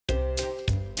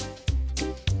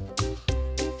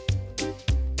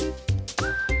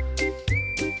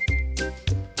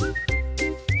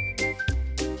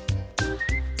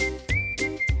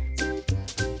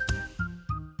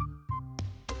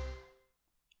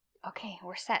Okay,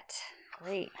 we're set.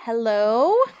 Great.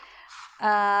 Hello.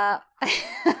 Oshgeldin.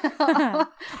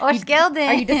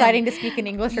 Are you deciding to speak in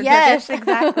English or Yes, Turkish?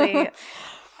 exactly.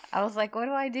 I was like, what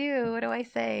do I do? What do I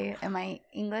say? Am I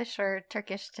English or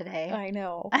Turkish today? I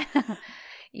know.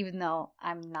 Even though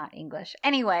I'm not English.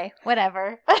 Anyway,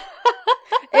 whatever.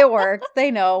 It works. They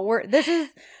know. This is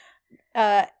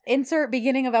insert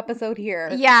beginning of episode here.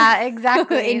 Yeah,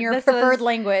 exactly. In your preferred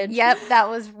language. Yep, that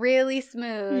was really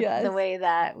smooth. Yes. The way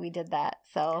that we did that.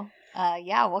 So,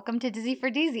 yeah, welcome to Dizzy for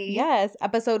Deezy. Yes,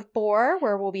 episode 4,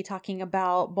 where we'll be talking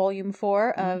about volume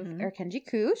 4 of Erkenci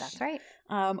Kuş. That's right.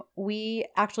 We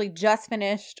actually just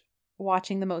finished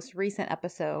watching the most recent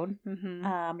episode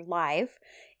live,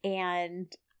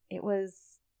 and it was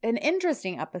an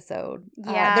interesting episode.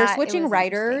 Yeah, they're switching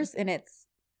writers, and it's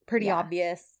pretty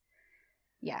obvious.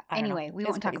 Yeah. Anyway, we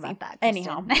won't talk about that.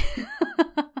 Anyhow.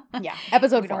 Yeah.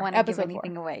 Episode 4. We don't want to give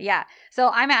anything away. Yeah.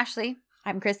 So I'm Ashley.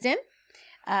 I'm Kristen.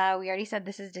 We already said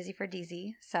this is Dizzy for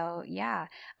Deezy. So yeah.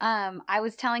 I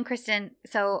was telling Kristen,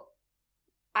 so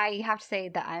I have to say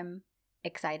that I'm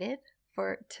excited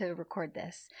to record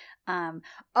this. And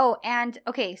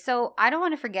okay, so I don't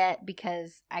want to forget,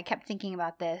 because I kept thinking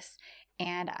about this,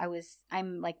 and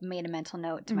I'm like made a mental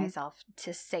note to myself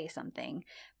to say something,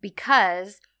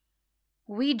 because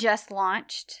we just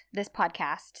launched this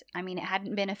podcast. I mean, it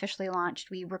hadn't been officially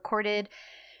launched. We recorded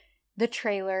the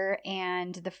trailer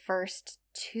and the first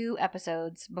 2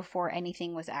 episodes before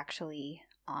anything was actually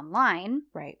online.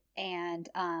 Right. And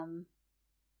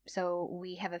so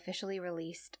we have officially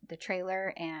released the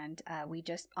trailer, and we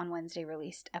just on Wednesday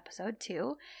released episode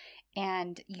 2.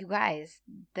 And you guys,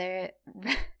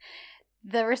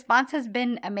 the response has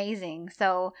been amazing.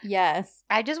 So yes,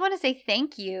 I just want to say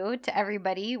thank you to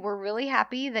everybody. We're really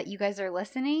happy that you guys are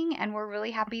listening, and we're really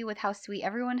happy with how sweet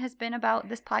everyone has been about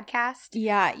this podcast.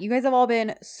 Yeah, you guys have all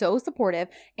been so supportive.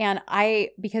 And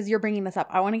because you're bringing this up,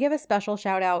 I want to give a special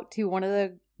shout out to one of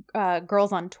the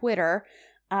girls on Twitter.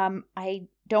 I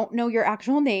don't know your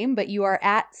actual name, but you are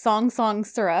at Song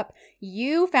Syrup.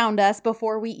 You found us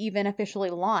before we even officially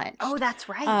launched. Oh, that's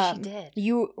right. She did.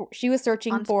 She was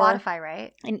searching on for Spotify,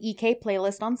 right? An EK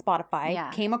playlist on Spotify.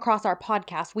 Yeah. Came across our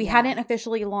podcast. We hadn't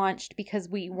officially launched because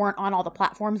we weren't on all the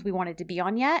platforms we wanted to be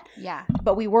on yet. Yeah.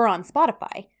 But we were on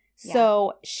Spotify. Yeah.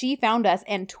 So she found us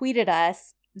and tweeted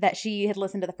us that she had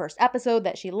listened to the first episode,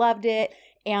 that she loved it.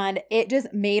 And it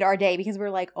just made our day, because we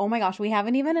were like, oh my gosh, we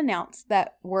haven't even announced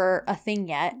that we're a thing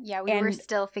yet. Yeah, we were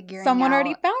still figuring someone out.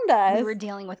 already found us. We were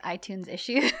dealing with iTunes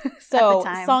issues so, at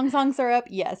the time. Song Syrup,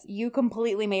 yes, you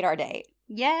completely made our day.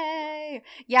 Yay!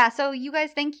 Yeah, so you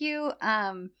guys, thank you.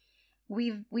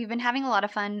 We've been having a lot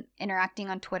of fun interacting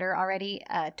on Twitter already.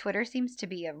 Twitter seems to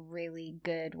be a really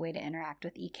good way to interact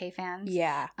with EK fans.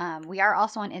 Yeah. We are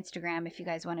also on Instagram if you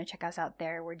guys want to check us out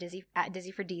there. We're at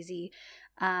Dizzy for Deezy.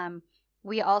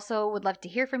 We also would love to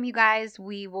hear from you guys.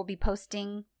 We will be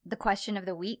posting the question of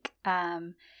the week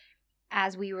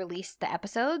as we release the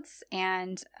episodes.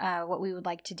 And what we would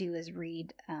like to do is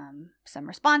read some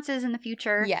responses in the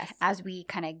future as we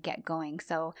kind of get going.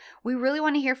 So we really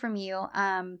want to hear from you.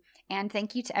 And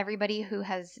thank you to everybody who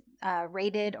has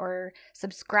rated or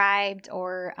subscribed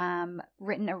or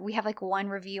written. We have like 1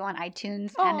 review on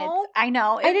iTunes. Aww. And I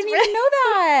know. I didn't even know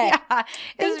that. Yeah,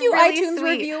 thank you, really iTunes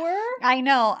sweet. reviewer. I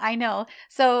know.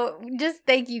 So just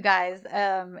thank you guys.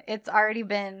 It's already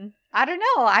been, I don't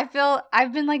know.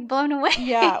 I've been like blown away.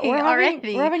 Yeah, we're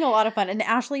having a lot of fun. And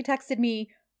Ashley texted me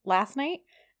last night,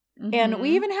 and we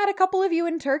even had a couple of you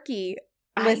in Turkey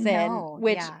listen,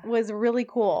 which was really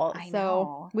cool.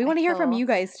 So we want to hear from you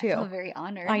guys too. I feel very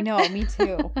honored. I know, me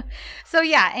too. So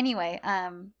yeah, anyway,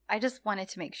 I just wanted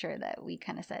to make sure that we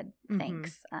kind of said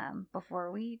thanks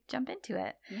before we jump into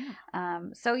it. Yeah.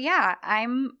 So yeah,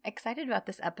 I'm excited about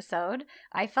this episode.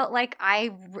 I felt like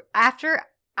after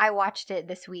I watched it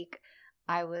this week,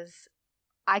 I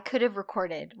could have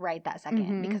recorded right that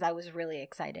second because I was really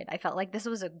excited. I felt like this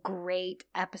was a great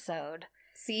episode.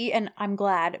 See, and I'm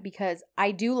glad, because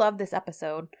I do love this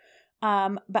episode.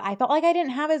 But I felt like I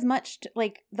didn't have as much,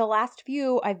 like the last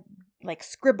few, I've like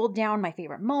scribbled down my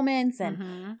favorite moments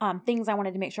and things I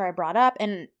wanted to make sure I brought up.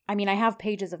 And I mean, I have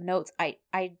pages of notes. I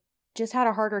just had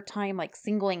a harder time like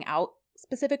singling out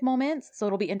specific moments. So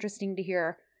it'll be interesting to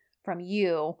hear from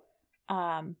you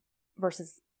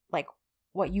versus like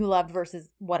what you loved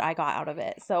versus what I got out of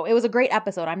it. So it was a great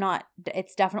episode.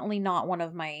 It's definitely not one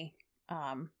of my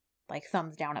like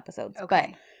thumbs down episodes.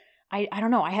 Okay. But I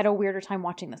don't know. I had a weirder time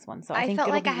watching this one. So I think felt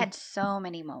like I had so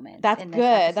many moments. That's in good.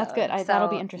 This episode. That's good. That'll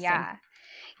be interesting.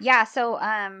 Yeah. So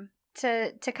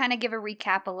to kind of give a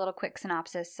recap, a little quick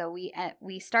synopsis. So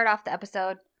we start off the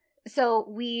episode. So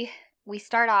we we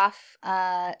start off,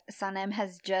 Sanem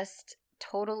has just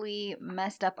totally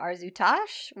messed up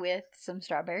Arzutash with some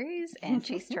strawberries and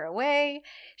chased her away.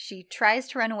 She tries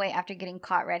to run away after getting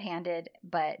caught red-handed,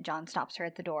 but John stops her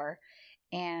at the door.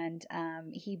 And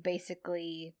he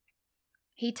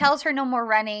tells her no more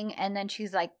running, and then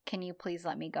she's like, can you please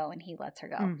let me go? And he lets her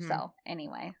go. Mm-hmm. So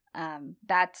anyway,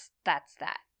 that's that.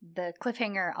 The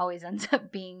cliffhanger always ends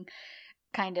up being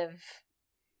kind of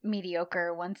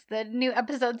mediocre once the new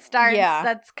episode starts. Yeah.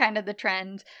 That's kind of the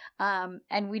trend.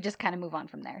 And we just kind of move on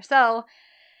from there. So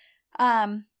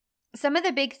some of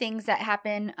the big things that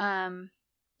happen,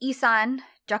 Isan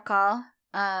Jakal,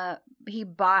 he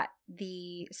bought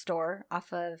the store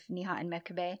off of Nihat and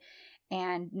Mevkibe,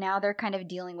 and now they're kind of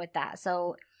dealing with that.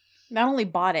 So not only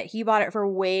bought it, he bought it for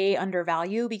way under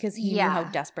value because he knew how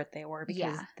desperate they were,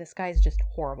 because this guy's just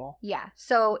horrible. Yeah.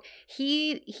 So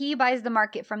he buys the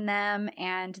market from them,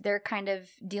 and they're kind of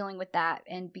dealing with that.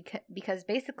 And because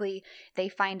basically they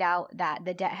find out that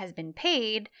the debt has been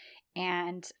paid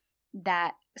and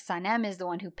that Sanem is the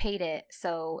one who paid it.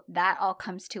 So that all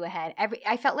comes to a head.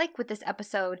 I felt like with this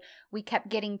episode, we kept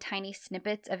getting tiny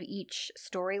snippets of each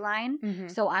storyline. Mm-hmm.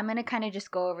 So I'm going to kind of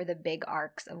just go over the big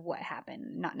arcs of what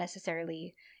happened, not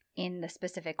necessarily in the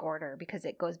specific order, because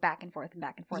it goes back and forth and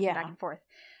back and forth and back and forth.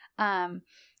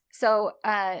 So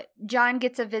John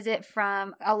gets a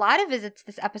lot of visits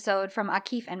this episode from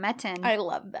Akif and Metin. I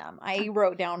love them. I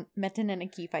wrote down Metin and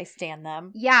Akif. I stan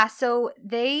them. Yeah, so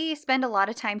they spend a lot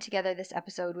of time together this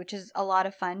episode, which is a lot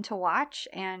of fun to watch.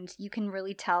 And you can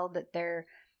really tell that they're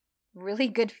really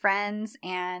good friends,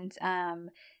 and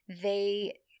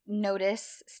they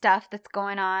notice stuff that's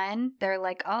going on. They're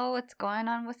like, oh, what's going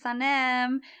on with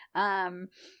Sanem?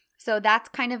 So that's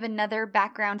kind of another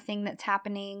background thing that's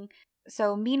happening.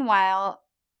 So meanwhile,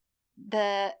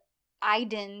 the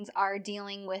Aydins are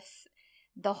dealing with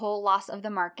the whole loss of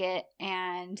the market,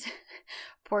 and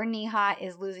poor Nihat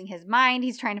is losing his mind.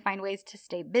 He's trying to find ways to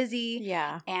stay busy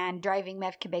and driving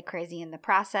Mevkibe crazy in the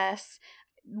process.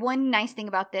 One nice thing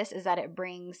about this is that it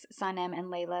brings Sanem and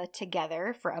Layla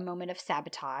together for a moment of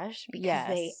sabotage, because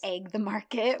they egg the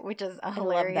market, which is a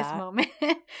hilarious moment.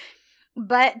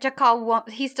 But Jakal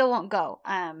still won't go.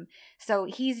 So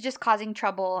he's just causing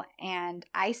trouble, and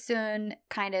Aysun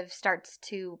kind of starts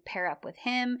to pair up with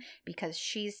him because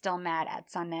she's still mad at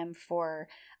Sanem for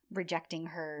rejecting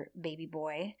her baby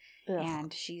boy. Ugh.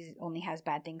 And she only has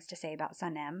bad things to say about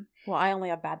Sanem. Well, I only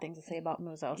have bad things to say about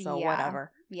Muzo, so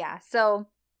whatever. Yeah. So,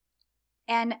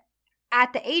 and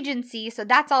at the agency, so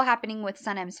that's all happening with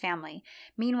Sanem's family.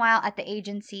 Meanwhile, at the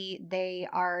agency, they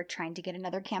are trying to get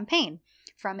another campaign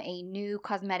from a new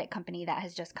cosmetic company that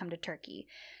has just come to Turkey.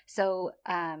 So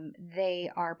they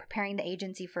are preparing the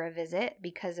agency for a visit,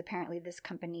 because apparently this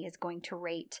company is going to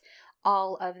rate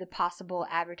all of the possible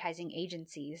advertising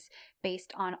agencies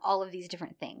based on all of these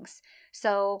different things.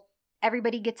 So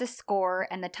everybody gets a score,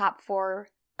 and the top 4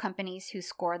 companies who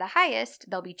score the highest,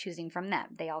 they'll be choosing from them.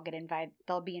 They all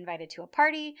they'll be invited to a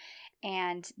party,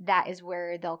 and that is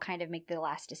where they'll kind of make the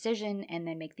last decision and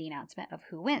then make the announcement of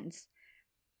who wins.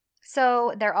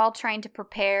 So they're all trying to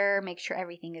prepare, make sure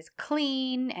everything is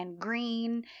clean and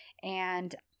green,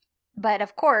 but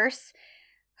of course,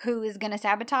 who is going to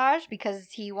sabotage because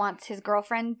he wants his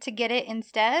girlfriend to get it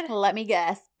instead? Let me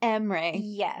guess, Emre.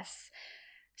 Yes.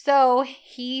 So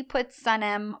he puts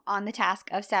Sanem on the task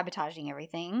of sabotaging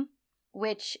everything,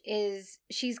 which is,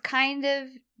 she's kind of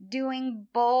doing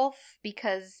both,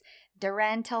 because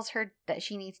Deren tells her that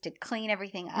she needs to clean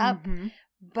everything up,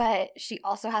 but she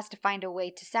also has to find a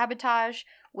way to sabotage,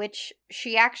 which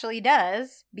she actually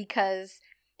does, because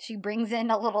she brings in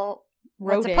a little,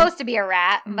 what's supposed to be a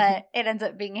rat, but it ends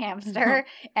up being a hamster,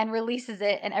 and releases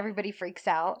it, and everybody freaks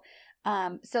out.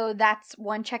 So that's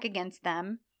one check against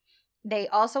them. They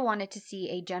also wanted to see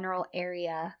a general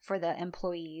area for the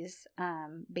employees,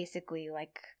 basically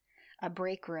like a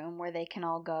break room where they can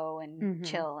all go and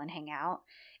chill and hang out.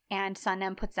 And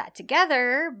Sanem puts that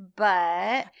together,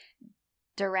 but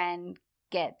Deren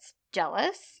gets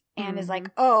jealous and is like,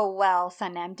 "Oh well,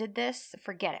 Sanem did this.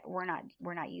 Forget it. We're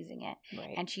not using it."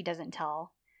 Right. And she doesn't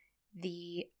tell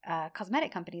the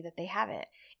cosmetic company that they have it,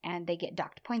 and they get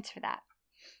docked points for that.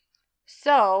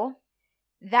 So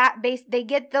they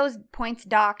get those points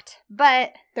docked,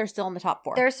 but they're still in the top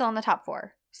 4.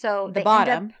 So the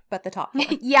bottom, but the top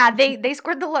 4. Yeah, they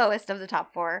scored the lowest of the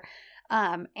top 4.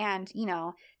 And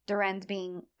Deren's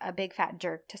being a big fat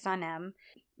jerk to Sanem,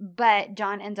 but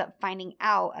John ends up finding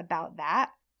out about that,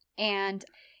 and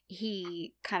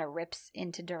he kind of rips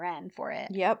into Deren for it.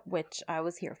 Yep, which I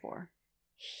was here for.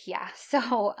 Yeah.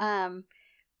 So,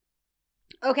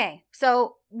 okay.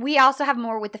 So we also have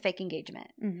more with the fake engagement.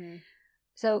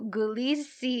 So Guliz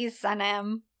sees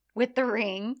Sanem with the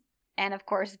ring. And of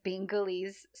course, being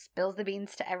Guliz, spills the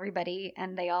beans to everybody.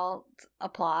 And they all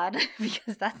applaud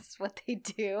because that's what they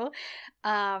do.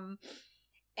 And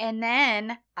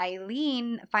then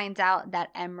Eileen finds out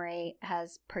that Emre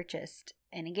has purchased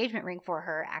an engagement ring for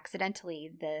her accidentally.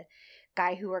 The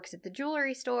guy who works at the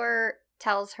jewelry store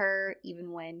tells her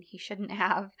even when he shouldn't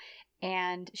have.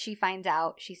 And she finds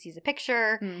out, she sees a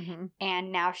picture,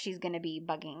 and now she's going to be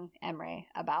bugging Emre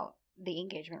about the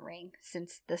engagement ring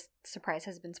since the surprise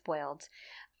has been spoiled.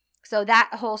 So that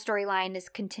whole storyline is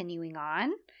continuing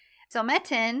on. So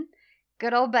Metin,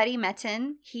 good old buddy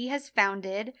Metin, he has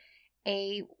founded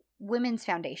a women's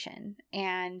foundation,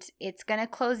 and it's going to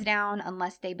close down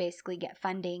unless they basically get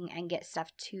funding and get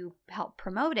stuff to help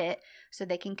promote it so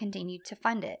they can continue to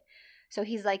fund it. So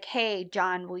he's like, hey,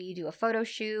 John, will you do a photo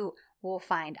shoot? We'll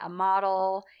find a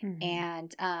model.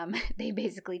 And they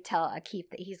basically tell Akeef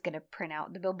that he's going to print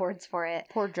out the billboards for it.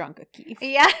 Poor drunk Akeef.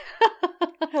 Yeah.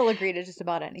 He'll agree to just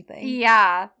about anything.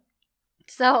 Yeah.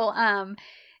 So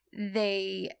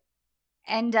they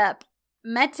end up,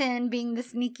 Metin, being the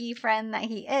sneaky friend that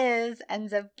he is,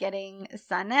 ends up getting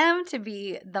Sanem to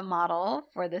be the model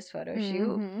for this photo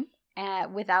shoot.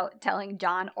 Without telling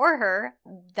John or her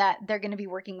that they're going to be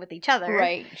working with each other.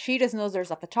 Right. She just knows there's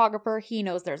a photographer. He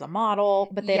knows there's a model,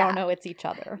 but they don't know it's each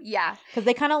other. Yeah. Because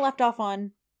they kind of left off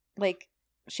on, like,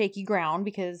 shaky ground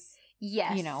because,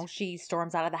 yes, you know, she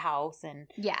storms out of the house and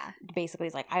basically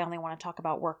is like, I only want to talk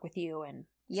about work with you. And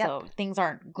so things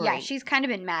aren't great. Yeah, she's kind of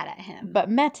been mad at him. But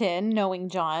Metin, knowing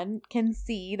John, can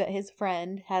see that his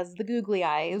friend has the googly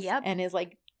eyes and is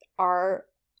like,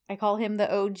 I call him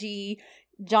the OG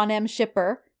John M.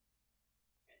 shipper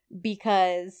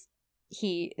because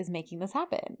he is making this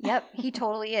happen. Yep, he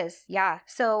totally is. Yeah.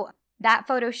 So that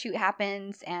photo shoot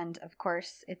happens, and of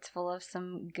course, it's full of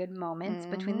some good moments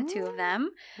between the two of them.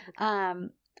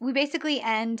 We basically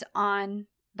end on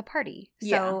the party.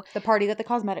 So the party that the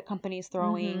cosmetic company is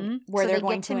throwing, where they're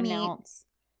going to announce.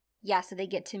 Yeah, so they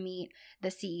get to meet the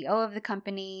CEO of the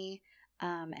company,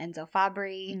 Enzo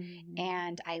Fabri,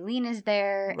 and Eileen is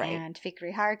there, and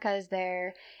Fikri Harka is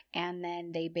there, and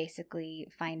then they basically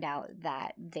find out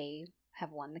that they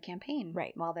have won the campaign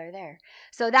while they're there.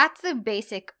 So that's the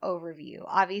basic overview.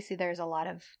 Obviously, there's a lot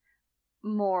of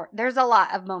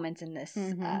moments in this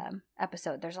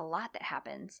episode. There's a lot that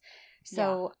happens.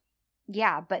 So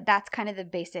yeah, but that's kind of the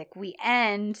basic. We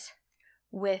end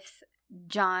with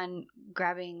John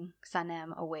grabbing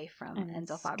Sanem away from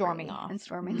Enzo Fabri. Storming off. And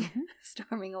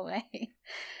storming away.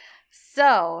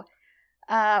 So,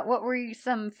 what were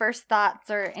some first thoughts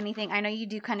or anything? I know you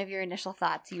do kind of your initial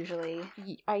thoughts usually.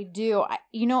 I do.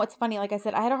 You know, it's funny. Like I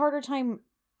said, I had a harder time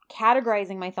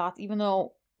categorizing my thoughts, even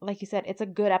though, like you said, it's a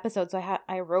good episode. So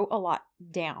I wrote a lot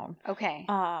down. Okay.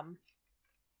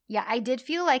 Yeah, I did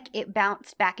feel like it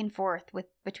bounced back and forth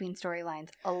between storylines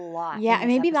a lot. Yeah, and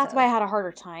maybe that's why I had a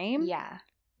harder time. Yeah.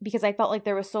 Because I felt like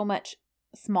there was so much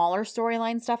smaller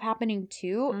storyline stuff happening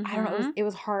too. I don't know, it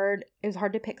was hard. It was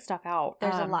hard to pick stuff out.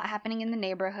 There's a lot happening in the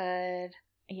neighborhood.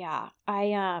 Yeah.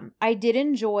 I did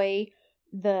enjoy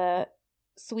the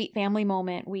sweet family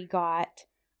moment we got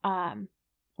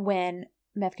when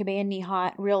Mefkebe and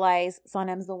Nihat realize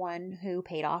Sanem's the one who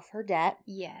paid off her debt.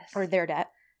 Yes. Or their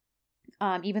debt.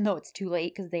 Even though it's too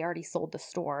late because they already sold the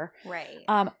store. Right.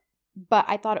 But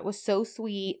I thought it was so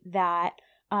sweet that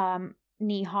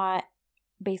Nihat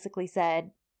basically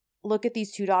said, look at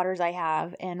these two daughters I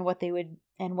have and what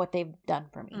they've done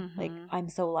for me. Like,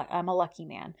 I'm a lucky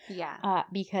man. Yeah.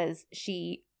 Because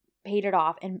she paid it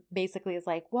off and basically is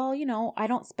like, well, you know, I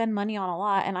don't spend money on a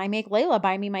lot and I make Layla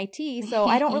buy me my tea, so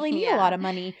I don't really need a lot of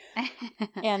money.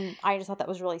 And I just thought that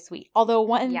was really sweet. Although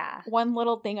one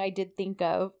little thing I did think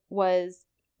of was,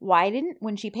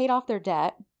 when she paid off their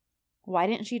debt, why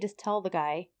didn't she just tell the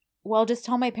guy, well, just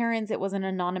tell my parents it was an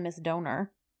anonymous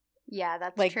donor? Yeah,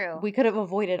 that's true. We could have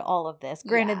avoided all of this.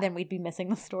 Granted, then we'd be missing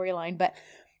the storyline, but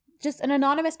just an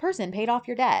anonymous person paid off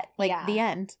your debt. The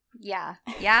end. Yeah.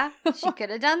 Yeah. She could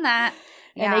have done that.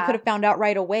 And they could have found out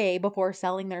right away before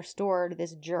selling their store to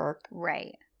this jerk.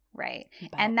 Right. Right.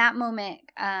 But. And that moment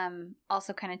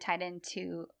also kind of tied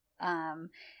into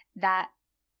that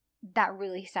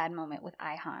really sad moment with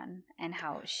Ayhan and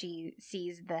how she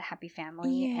sees the happy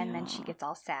family and then she gets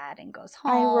all sad and goes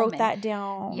home. I wrote that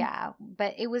down. Yeah.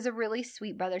 But it was a really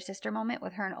sweet brother-sister moment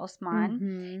with her and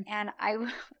Osman. And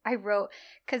I wrote,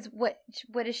 because what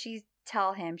does she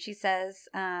tell him? She says,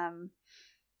 I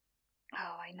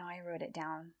know I wrote it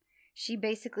down. She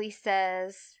basically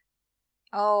says,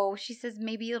 Oh, she says,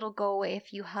 maybe it'll go away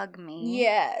if you hug me.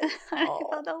 Yes. I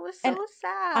thought that was so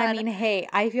sad. I mean, hey,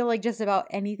 I feel like just about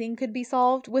anything could be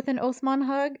solved with an Osman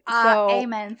hug. So,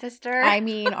 amen, sister. I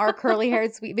mean, our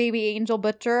curly-haired sweet baby Angel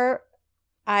Butcher,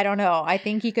 I don't know. I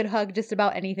think he could hug just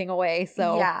about anything away.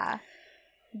 So yeah.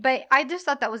 But I just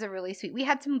thought that was a really sweet. We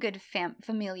had some good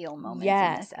familial moments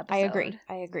in this episode.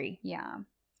 I agree. Yeah.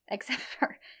 Except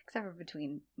for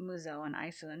between Muzo and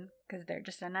Isun, because they're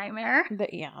just a nightmare.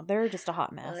 They're just a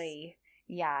hot mess.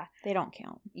 Yeah. They don't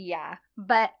count. Yeah.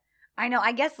 But I know,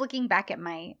 I guess looking back at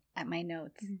my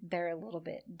notes, they're a little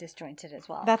bit disjointed as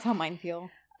well. That's how mine feel.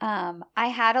 I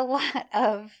had a lot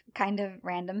of kind of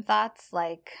random thoughts,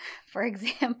 like, for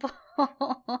example,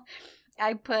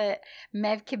 I put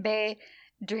Mevkibe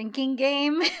drinking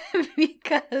game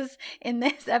because in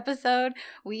this episode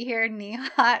we hear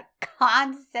Nihat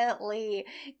constantly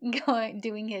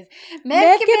doing his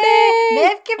Mevkibe.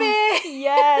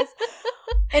 Yes.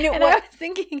 And I was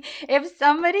thinking, if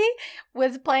somebody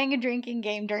was playing a drinking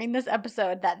game during this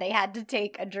episode that they had to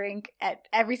take a drink at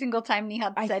every single time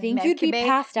Nihat said, I think you'd be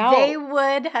passed out. They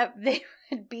would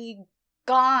be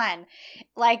gone,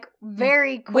 like,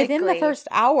 very quickly. Within the first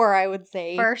hour, I would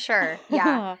say. For sure.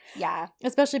 Yeah. Yeah.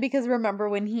 Especially because remember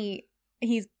when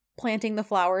he's planting the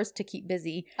flowers to keep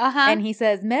busy. And he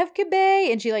says,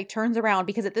 Mevkibe, and she like turns around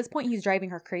because at this point he's driving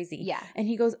her crazy. Yeah. And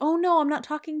he goes, oh no, I'm not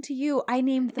talking to you. I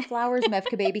named the flowers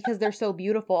Mevkibe because they're so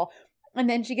beautiful. And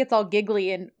then she gets all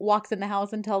giggly and walks in the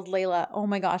house and tells Layla, oh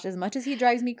my gosh, as much as he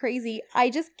drives me crazy, I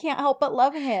just can't help but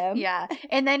love him. Yeah.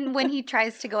 And then when he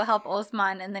tries to go help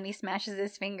Osman and then he smashes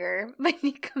his finger, but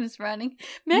he comes running,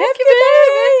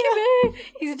 Mevkibe!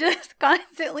 He's just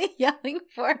constantly yelling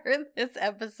for her this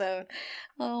episode.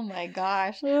 Oh my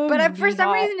gosh. But for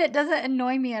some reason, it doesn't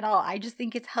annoy me at all. I just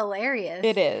think it's hilarious.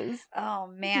 It is. Oh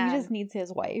man. He just needs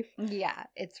his wife. Yeah.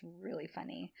 It's really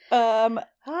funny.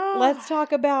 Let's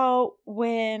talk about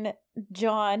when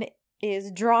John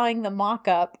is drawing the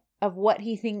mock-up of what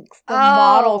he thinks the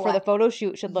model for the photo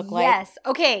shoot should look like. Yes.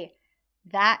 Okay.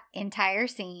 That entire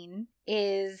scene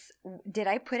is... Did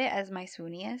I put it as my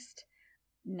swooniest?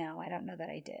 No, I don't know that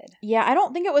I did. Yeah, I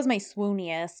don't think it was my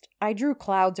swooniest. I drew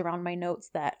clouds around my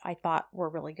notes that I thought were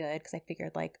really good because I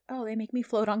figured like, oh, they make me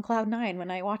float on cloud 9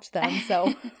 when I watch them.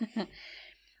 So,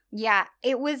 yeah,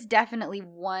 it was definitely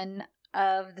one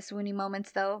of the swoony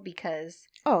moments though, because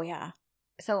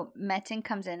so Metin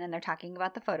comes in and they're talking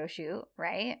about the photo shoot,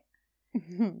 right?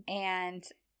 And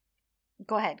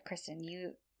go ahead, Kristen,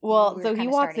 so he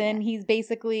walks in, he's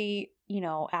basically,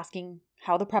 asking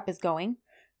how the prep is going.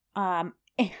 And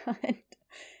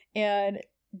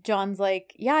John's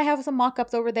like, yeah, I have some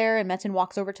mock-ups over there, and Metin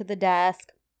walks over to the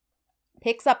desk,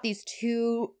 picks up these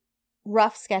 2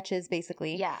 rough sketches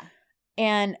basically. Yeah.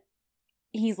 And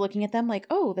he's looking at them like,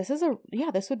 oh, this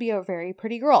would be a very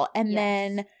pretty girl. And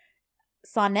then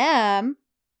Sanem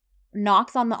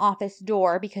knocks on the office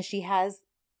door because she has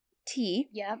tea.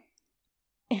 Yep.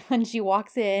 And she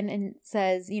walks in and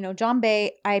says, John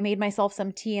Bay, I made myself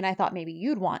some tea and I thought maybe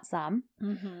you'd want some.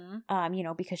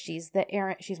 Mm-hmm. Because she's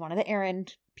one of the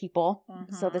errand people.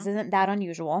 Mm-hmm. So this isn't that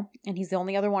unusual. And he's the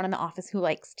only other one in the office who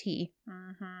likes tea.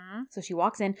 Mm-hmm. So she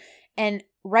walks in and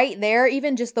right there,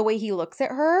 even just the way he looks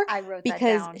at her, I wrote that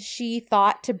down. Because she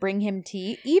thought to bring him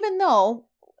tea, even though,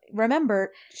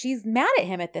 remember, she's mad at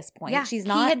him at this point. Yeah, she's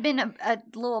not. He had been a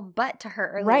little butt to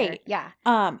her earlier. Right. Yeah.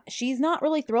 She's not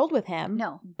really thrilled with him.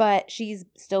 No. But she's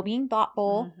still being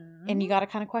thoughtful. Mm-hmm. And you got to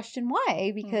kind of question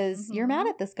why. Because you're mad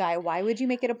at this guy. Why would you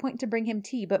make it a point to bring him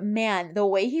tea? But man, the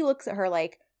way he looks at her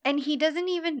like. And he doesn't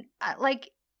even,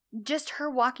 just her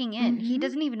walking in. Mm-hmm. He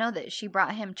doesn't even know that she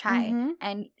brought him chai. Mm-hmm.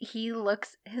 And he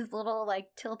looks, his little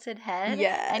tilted head.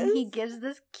 Yes. And he gives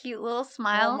this cute little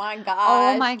smile. Oh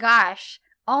my gosh.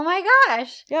 Oh my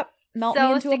gosh. Yep. Melt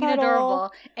me into a puddle.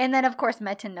 Adorable. And then, of course,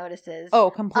 Metin notices. Oh,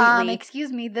 completely.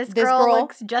 Excuse me. This girl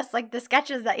looks just like the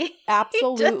sketches that he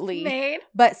absolutely just made.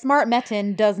 But smart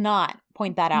Metin does not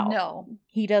point that out. No.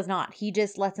 He does not. He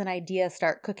just lets an idea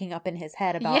start cooking up in his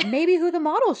head about maybe who the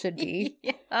model should be.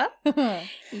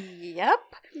 Yep.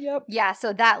 Yeah,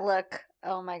 so that look...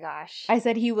 Oh my gosh. I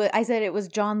said it was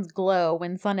John's glow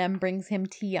when Sanem brings him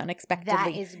tea unexpectedly.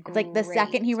 That is great. It's like the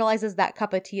second he realizes that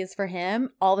cup of tea is for him,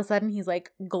 all of a sudden he's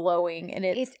like glowing and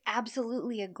it's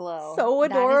absolutely a glow. So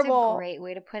adorable. That is a great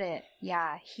way to put it.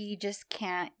 Yeah, he just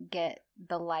can't get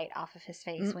the light off of his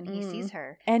face when he sees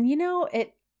her. And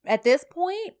at this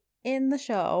point in the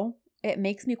show, it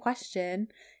makes me question,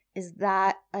 is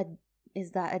that a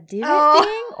Divot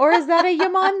thing or is that a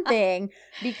Yaman thing?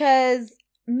 Because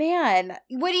man.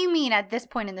 What do you mean at this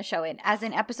point in the show? As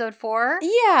in episode 4?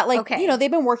 Yeah, like, okay. you know,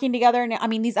 they've been working together. I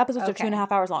mean, these episodes are Okay.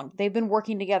 2.5 hours long. They've been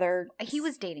working together. He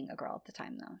was dating a girl at the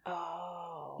time, though.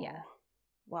 Oh. Yeah.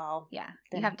 Well. Yeah.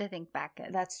 You have to think back.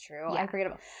 That's true. Yeah. I forget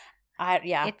about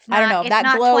It's not, I don't know. It's that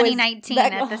not glow 2019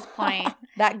 at this point.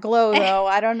 That glow, though.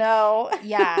 I don't know.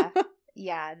 Yeah.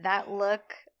 Yeah. That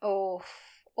look. Oof.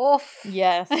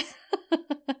 Yes.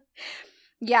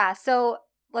 Yeah. So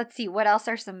let's see. What else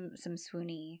are some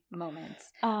swoony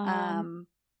moments?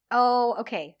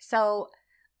 Okay. So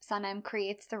Sanem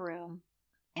creates the room,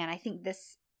 and I think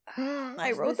this.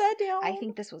 I wrote that down. I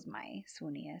think this was my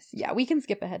swooniest. Yeah, we can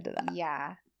skip ahead to that.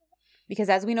 Yeah. Because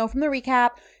as we know from the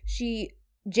recap,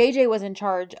 JJ was in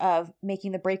charge of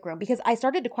making the break room, because I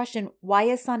started to question, why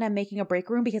is Sanem making a break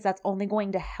room? Because that's only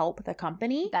going to help the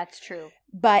company. That's true.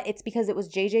 But it's because it was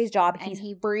JJ's job. And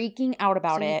he's freaking out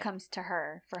about it. So he comes to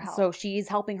her for help. So she's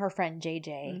helping her friend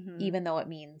JJ, even though it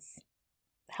means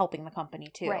helping the company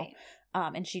too. Right.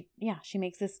 And she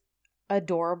makes this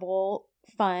adorable,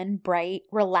 fun, bright,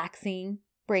 relaxing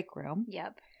break room.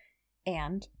 Yep.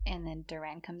 And then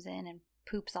Duran comes in and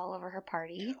poops all over her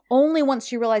party. Only once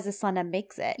she realizes Sanem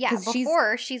makes it. Yeah,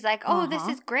 before she's like, oh, this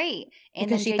is great. And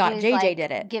because then she thought JJ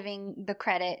did it. Giving the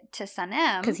credit to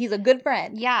Sanem. Because he's a good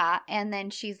friend. Yeah, and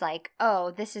then she's like,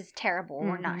 oh, this is terrible.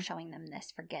 We're not showing them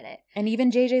this. Forget it. And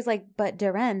even JJ's like, but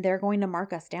Duran, they're going to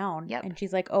mark us down. Yep. And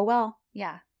she's like, oh, well.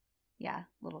 Yeah. Yeah,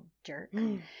 little jerk.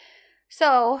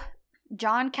 So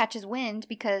John catches wind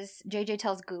because JJ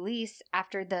tells Guliz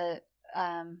after the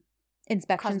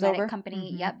inspection's cosmetic over.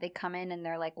 company, they come in and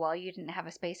they're like, well, you didn't have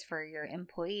a space for your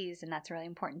employees, and that's really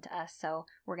important to us, so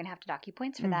we're gonna have to dock you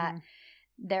points for that.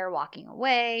 They're walking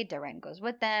away. Duran goes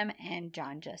with them, and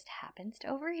John just happens to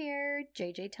overhear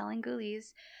JJ telling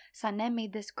Guliz, Sanem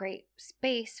made this great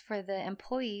space for the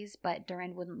employees, but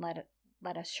Duran wouldn't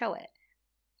let us show it.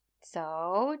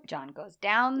 So John goes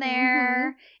down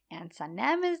there, and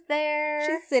Sanem is there.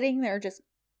 She's sitting there just,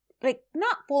 like,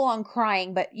 not full on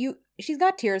crying, but she's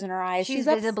got tears in her eyes. She's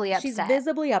visibly upset. She's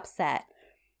visibly upset.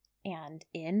 And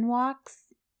in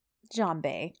walks John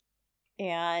Bay.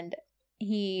 And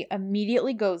he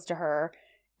immediately goes to her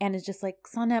and is just like,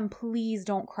 Sanem, please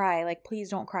don't cry. Like,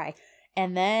 please don't cry.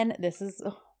 And then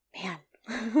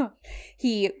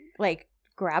he, like,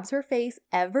 grabs her face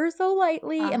ever so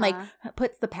lightly and, like,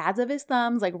 puts the pads of his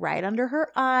thumbs, like, right under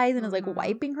her eyes and is, like,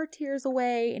 wiping her tears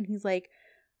away. And he's like,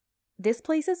 this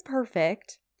place is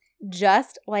perfect,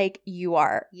 just like you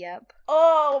are. Yep.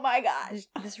 Oh my gosh.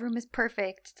 This room is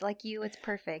perfect. Like you, it's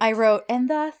perfect. I wrote, and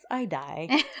thus I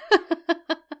die.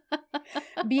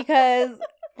 Because,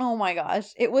 oh my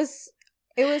gosh, it was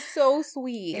so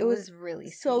sweet. It was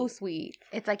really so sweet.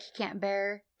 It's like he can't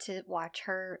bear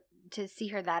to see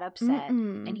her that upset,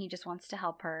 and he just wants to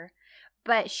help her.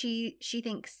 But she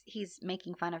thinks he's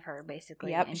making fun of her,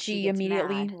 basically. Yep, and she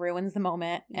immediately ruins the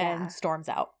moment and storms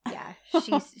out. Yeah,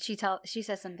 she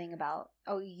says something about,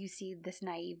 oh, you see this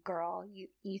naive girl,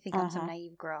 you think I'm some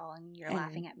naive girl, and you're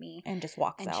laughing at me, and just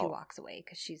walks out. And she walks away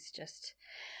because she's just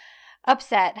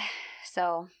upset.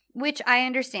 So, which I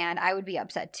understand, I would be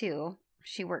upset too.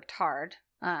 She worked hard,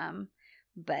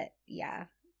 but yeah,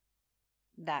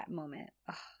 that moment.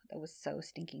 Ugh. It was so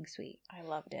stinking sweet. I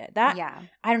loved it. I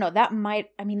don't know.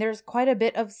 There's quite a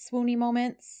bit of swoony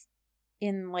moments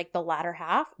in, like, the latter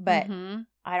half, but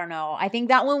I don't know. I think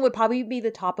that one would probably be the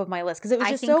top of my list because it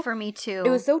was just for me too. It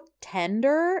was so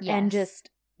tender and just,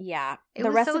 the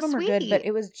rest of them were good, but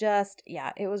it was just,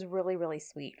 it was really, really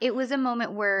sweet. It was a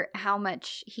moment where how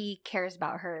much he cares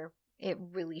about her, it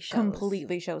really shows.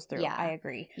 Completely shows through. Yeah. I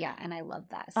agree. Yeah, and I love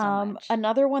that so much.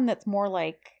 Another one that's more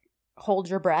like, hold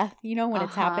your breath, when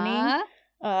it's happening.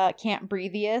 Can't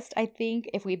breathiest, I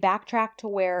think, if we backtrack to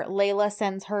where Layla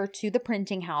sends her to the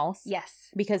printing house. Yes.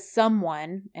 Because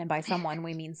someone, and by someone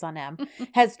we mean Sanem,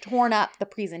 has torn up the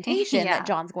presentation that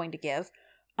John's going to give.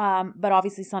 But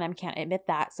obviously Sanem can't admit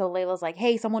that. So Layla's like,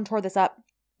 hey, someone tore this up.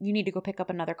 You need to go pick up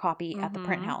another copy at the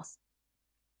print house.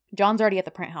 John's already at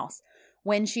the print house.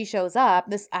 When she shows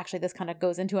up, this kind of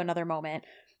goes into another moment.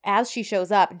 As she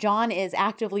shows up, John is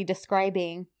actively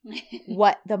describing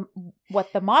what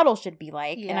the model should be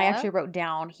like. Yeah. And I actually wrote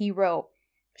down,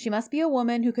 she must be a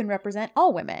woman who can represent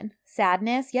all women.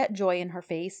 Sadness, yet joy in her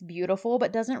face. Beautiful,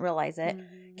 but doesn't realize it.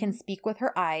 Can speak with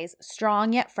her eyes.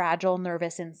 Strong, yet fragile,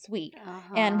 nervous, and sweet.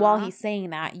 And while he's saying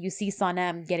that, you see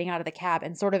Sanem getting out of the cab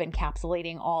and sort of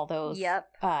encapsulating all those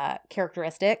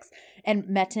characteristics. And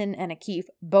Metin and Akif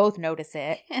both notice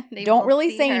it. Don't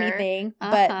really say anything,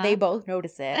 but they both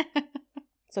notice it.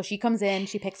 So she comes in,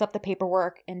 she picks up the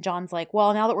paperwork, and John's like,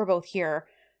 well, now that we're both here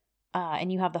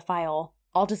and you have the file,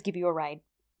 I'll just give you a ride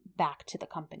back to the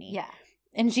company. Yeah.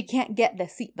 and she can't get the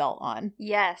seatbelt on.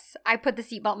 Yes. I put the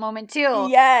seatbelt moment too.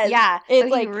 Yes. Yeah. It's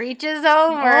so he reaches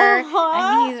over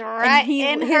and he's right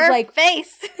in her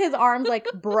face. His arm's like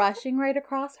brushing right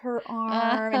across her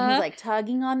arm, and he's like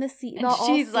tugging on the seatbelt. And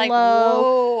she's like,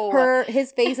 whoa.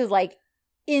 His face is like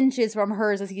inches from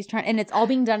hers as he's trying, and it's all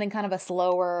being done in kind of a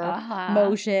slower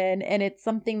motion, and it's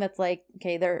something that's like,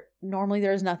 okay,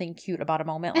 there's nothing cute about a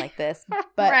moment like this,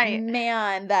 but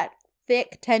man, that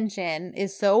thick tension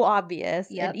is so obvious.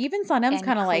 Yep. And even Sanem's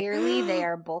kind of like, clearly they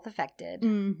are both affected.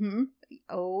 Mm-hmm.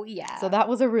 Oh yeah. So that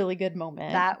was a really good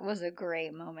moment. That was a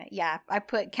great moment. Yeah, I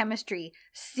put chemistry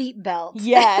seatbelt.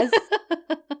 Yes.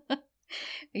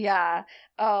 Yeah.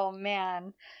 Oh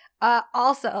man.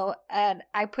 Also, and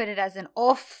I put it as an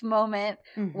off moment,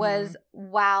 was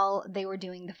while they were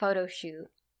doing the photo shoot.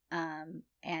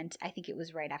 And I think it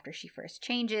was right after she first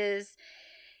changes,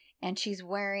 and she's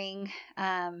wearing,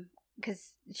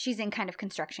 because she's in kind of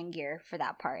construction gear for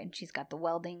that part, and she's got the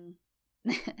welding,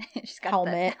 she's got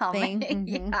helmet the helmet. thing.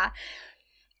 Yeah.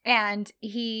 And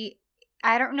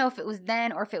I don't know if it was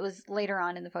then or if it was later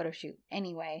on in the photo shoot.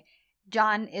 Anyway,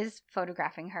 John is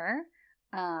photographing her.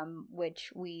 Which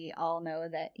we all know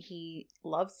that he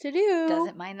loves to do.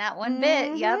 Doesn't mind that one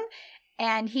bit. Yep.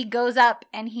 And he goes up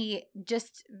and he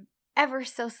just ever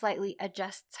so slightly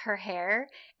adjusts her hair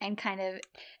and kind of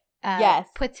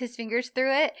puts his fingers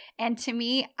through it. And to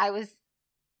me,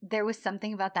 there was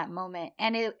something about that moment.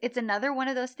 And it's another one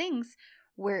of those things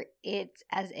where it's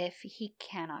as if he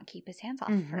cannot keep his hands off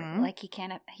her. Like he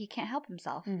can't help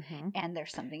himself. And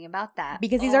there's something about that.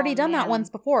 Because he's already done that once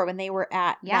before when they were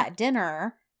at that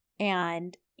dinner,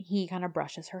 and he kind of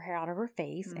brushes her hair out of her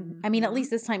face. And I mean, at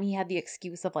least this time he had the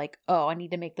excuse of like, oh, I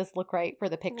need to make this look right for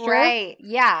the picture. Right.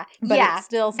 Yeah. But it's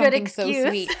still something so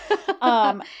sweet.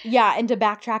 Yeah. And to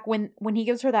backtrack, when he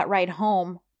gives her that ride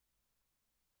home,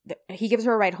 he gives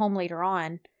her a ride home later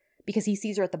on because he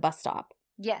sees her at the bus stop.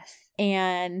 Yes.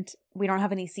 And we don't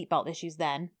have any seatbelt issues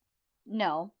then.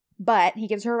 No. But he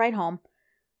gives her a ride home.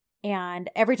 And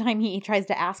every time he tries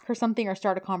to ask her something or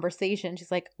start a conversation,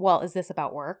 she's like, well, is this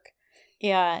about work?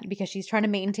 And because she's trying to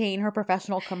maintain her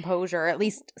professional composure, at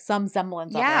least some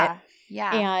semblance of it.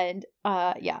 Yeah. And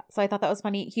so I thought that was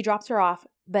funny. He drops her off,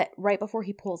 but right before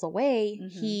he pulls away,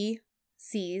 he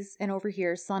sees and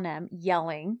overhears Sanem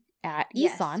yelling at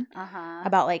Isan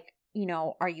about like, you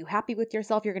know, are you happy with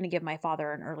yourself? You're going to give my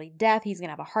father an early death. He's going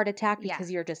to have a heart attack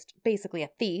because you're just basically a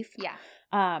thief.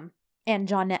 Yeah. And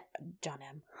John M,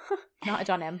 not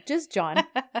John M, just John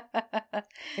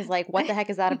is like, what the heck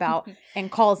is that about? And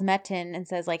calls Metin and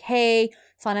says like, hey,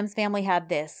 Sanem's family had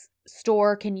this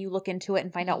store. Can you look into it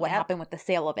and find out what happened with the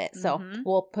sale of it? So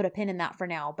we'll put a pin in that for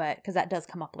now, but because that does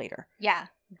come up later. Yeah.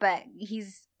 But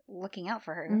he's looking out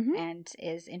for her and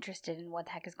is interested in what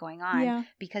the heck is going on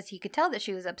because he could tell that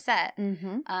she was upset.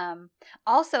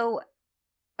 Also,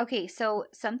 okay, so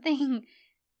something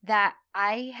that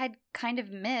I had kind of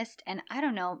missed, and I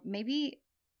don't know, maybe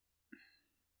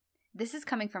this is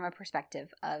coming from a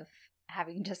perspective of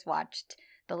having just watched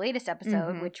the latest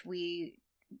episode, which we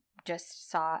just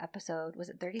saw episode, was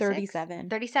it 36? 37.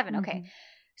 37, okay.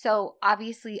 So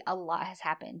obviously a lot has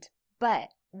happened, but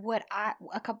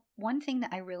one thing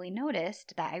that I really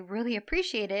noticed that I really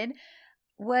appreciated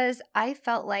was I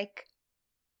felt like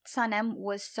Sanem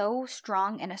was so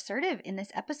strong and assertive in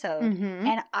this episode,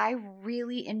 and I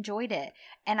really enjoyed it.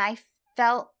 And I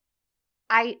felt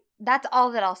that's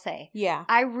all that I'll say. Yeah.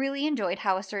 I really enjoyed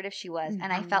how assertive she was,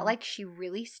 and I felt like she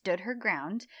really stood her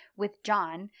ground with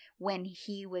John when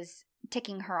he was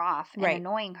ticking her off and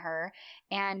annoying her,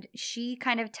 and she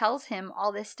kind of tells him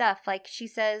all this stuff. Like she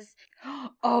says,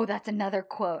 oh, that's another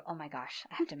quote. Oh my gosh,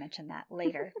 I have to mention that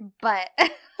later. But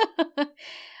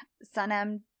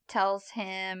Sanem tells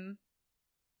him,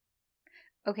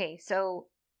 okay, so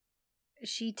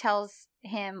she tells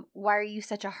him, why are you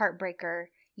such a heartbreaker?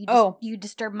 You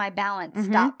disturb my balance.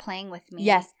 Stop playing with me.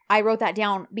 Yes, I wrote that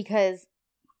down because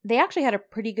they actually had a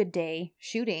pretty good day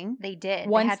shooting. They did.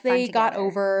 Once they got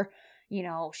over, you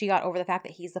know, she got over the fact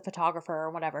that he's the photographer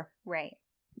or whatever. Right.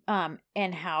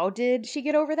 And how did she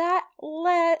get over that?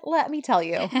 Let me tell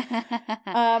you.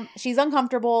 She's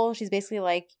uncomfortable. She's basically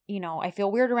like, you know, I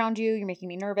feel weird around you. You're making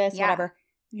me nervous, whatever.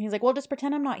 And he's like, well, just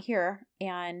pretend I'm not here.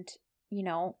 And, you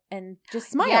know, and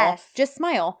just smile. Yes. Just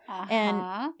smile.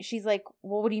 And she's like,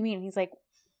 well, what do you mean? He's like,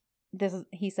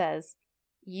 he says,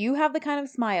 you have the kind of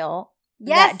smile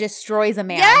that destroys a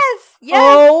man. Yes.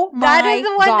 Oh my That is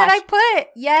the one that I put.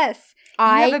 Yes.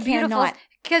 I have a beautiful,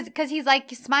 because he's like,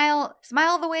 smile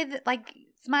the way that, like,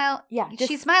 smile. Yeah.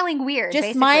 She's smiling weird. Just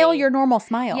basically. smile your normal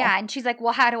smile. Yeah. And she's like,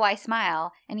 well, how do I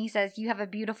smile? And he says, you have a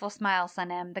beautiful smile,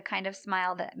 Sanem, the kind of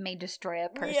smile that may destroy a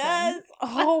person. Yes.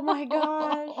 Oh my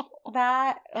gosh.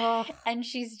 That. And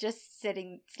she's just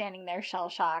standing there shell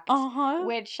shocked.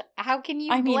 Which, how can you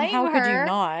blame her? How could you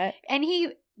not? And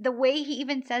the way he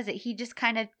even says it, he just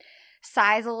kind of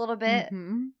sighs a little bit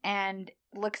and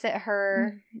looks at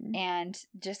her and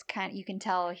just you can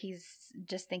tell he's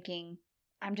just thinking,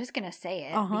 I'm just going to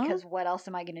say it because what else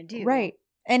am I going to do? Right.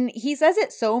 And he says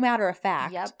it so matter of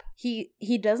fact. Yep.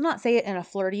 He does not say it in a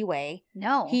flirty way.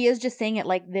 No. He is just saying it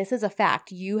like, this is a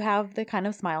fact. You have the kind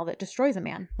of smile that destroys a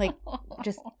man. Like,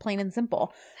 just plain and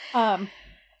simple.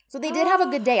 So they did have a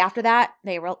good day. After that,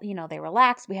 they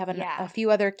relaxed. We have a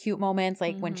few other cute moments,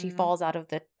 like when she falls out of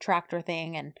the tractor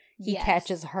thing and he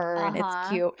catches her and it's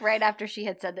cute. Right after she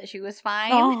had said that she was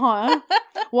fine.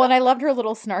 Well, and I loved her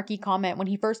little snarky comment when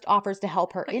he first offers to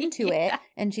help her into it.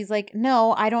 And she's like,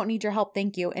 no, I don't need your help.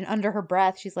 Thank you. And under her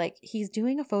breath, she's like, he's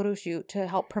doing a photo shoot to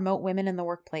help promote women in the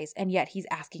workplace. And yet he's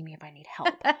asking me if I need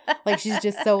help. Like, she's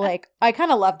just so like, I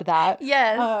kind of loved that.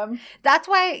 Yes. That's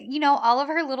why, all of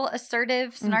her little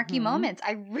assertive, snarky moments,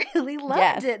 I really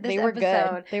loved it this episode.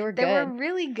 Good. They were good. They were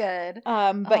really good.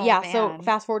 But so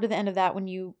fast forward to the end of that when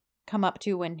you come up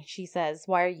to when she says,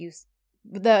 why are you...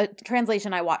 The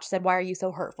translation I watched said, why are you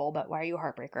so hurtful? But why are you a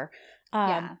heartbreaker?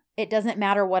 It doesn't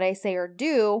matter what I say or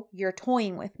do. You're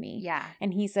toying with me. Yeah.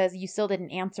 And he says, you still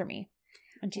didn't answer me.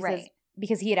 And she says,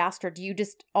 because he had asked her, do you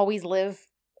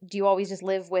always just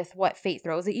live with what fate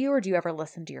throws at you? Or do you ever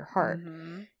listen to your heart?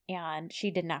 And she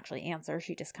didn't actually answer.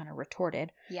 She just kind of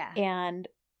retorted. Yeah. And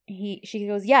she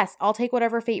goes, yes, I'll take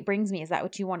whatever fate brings me. Is that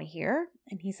what you want to hear?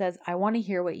 And he says, I want to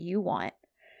hear what you want.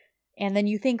 And then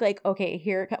you think like, okay,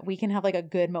 here we can have like a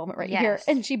good moment here.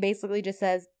 And she basically just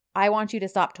says, I want you to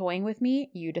stop toying with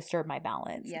me. You disturb my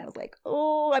balance. Yep. And I was like,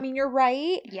 oh, I mean, you're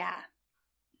right. Yeah.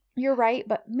 You're right.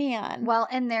 But man. Well,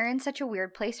 and they're in such a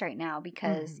weird place right now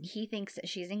because he thinks that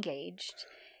she's engaged.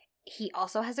 He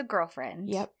also has a girlfriend.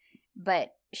 Yep.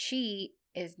 But she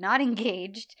is not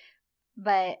engaged.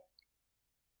 But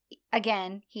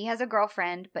again, he has a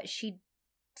girlfriend, but she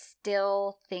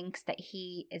still thinks that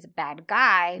he is a bad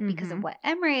guy because of what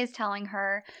Emre is telling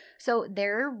her. So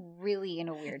they're really in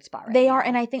a weird spot right now. They are,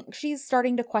 and I think she's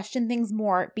starting to question things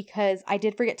more because I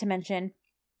did forget to mention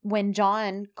when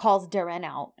John calls Darren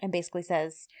out and basically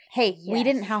says, hey, we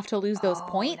didn't have to lose those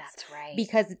points. That's right.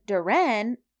 Because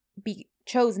Darren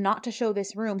chose not to show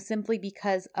this room simply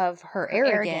because of her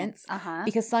arrogance.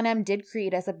 Because Sanem did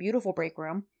create us a beautiful break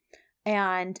room.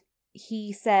 And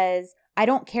he says, I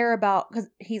don't care about, because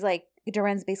he's like,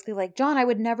 Darren's basically like, John, I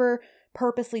would never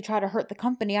purposely try to hurt the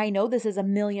company. I know this is $1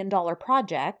 million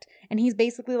project. And he's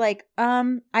basically like,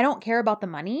 I don't care about the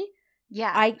money.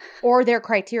 Yeah. Or their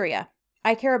criteria.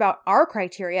 I care about our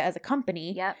criteria as a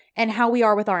company and how we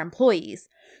are with our employees.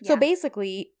 Yeah. So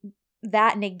basically,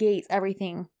 that negates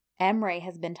everything Emre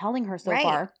has been telling her so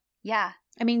far. Yeah.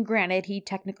 I mean, granted, he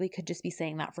technically could just be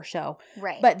saying that for show.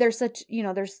 Right. But there's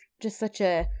just such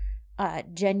a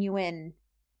genuinity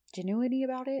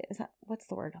about it. Is that, what's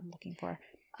the word I'm looking for?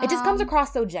 It just comes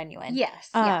across so genuine. Yes.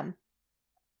 And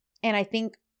I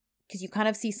think because you kind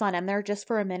of see Sanem there just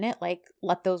for a minute, like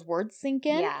let those words sink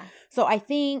in. Yeah. So I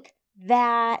think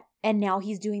that, and now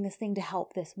he's doing this thing to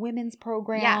help this women's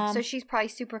program. Yeah. So she's probably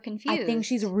super confused. I think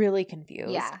she's really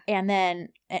confused. Yeah. And then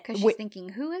because she's thinking,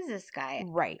 who is this guy?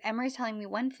 Right. Emery's telling me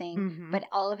one thing, but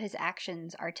all of his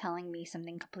actions are telling me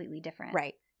something completely different.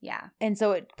 Right. Yeah. And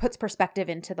so it puts perspective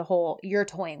into the whole, you're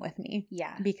toying with me.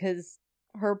 Yeah. Because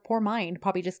her poor mind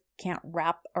probably just can't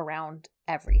wrap around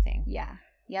everything. Yeah.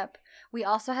 Yep. We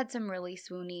also had some really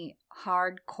swoony,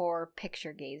 hardcore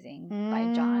picture gazing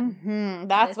by John.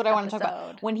 That's what I want to talk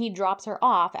about. When he drops her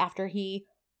off after he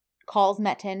calls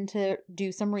Metin to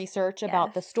do some research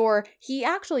about the store, he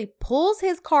actually pulls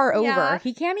his car over. Yeah.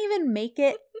 He can't even make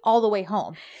it all the way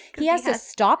home. He has to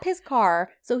stop his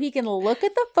car so he can look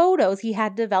at the photos he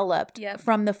had developed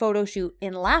from the photo shoot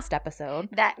in last episode.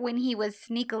 That when he was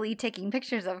sneakily taking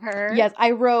pictures of her. Yes,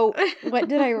 I wrote, what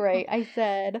did I write? I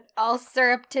said, all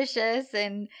surreptitious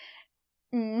and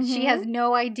she has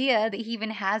no idea that he even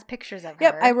has pictures of her.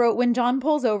 Yep, I wrote, when John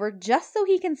pulls over, just so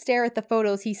he can stare at the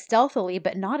photos he stealthily,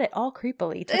 but not at all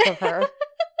creepily, took of her.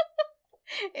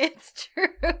 It's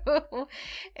true.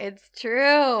 It's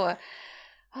true.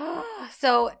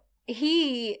 So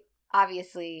he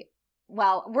obviously,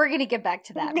 well, we're going to get back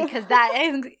to that because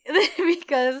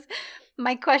because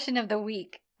my question of the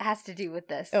week has to do with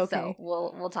this. Okay. So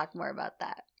we'll talk more about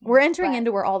that. We're entering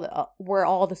into where all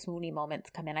the swoony moments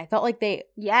come in. I felt like they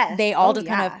all just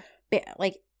kind of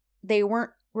like they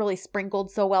weren't really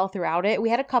sprinkled so well throughout it. We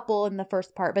had a couple in the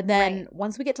first part, but then Right.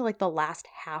 once we get to like the last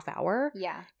half hour,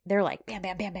 Yeah. they're like bam,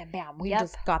 bam, bam, bam, bam. We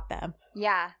just got them.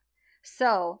 Yeah.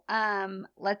 So,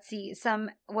 let's see.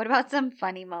 What about some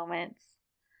funny moments?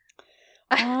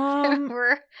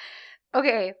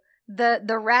 Okay.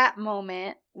 The rat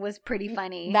moment was pretty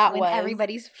funny. That when was.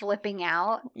 Everybody's flipping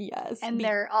out. Yes. And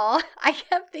they're all, I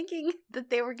kept thinking that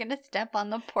they were going to step on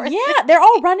the porcelain. Yeah, they're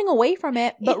all running away from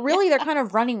it, but really they're kind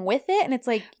of running with it. And it's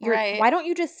like, Right. why don't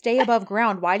you just stay above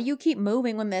ground? Why do you keep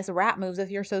moving when this rat moves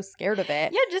if you're so scared of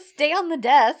it? Yeah, just stay on the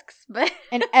desks. But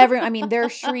And they're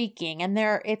shrieking and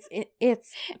it's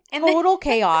And total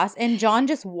chaos. And John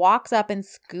just walks up and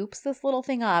scoops this little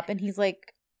thing up and he's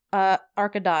like,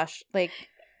 Arkadash, like,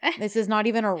 this is not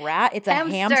even a rat, it's a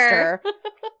hamster.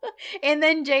 And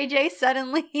then JJ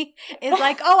suddenly is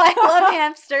like, oh, I love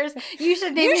hamsters. You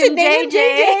should name him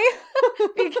JJ.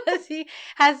 Because he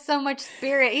has so much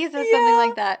spirit. He says something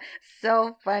like that.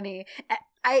 So funny.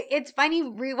 It's funny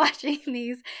rewatching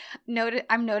these.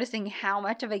 I'm noticing how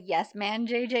much of a yes man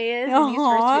JJ is in these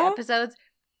first few episodes.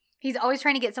 He's always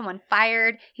trying to get someone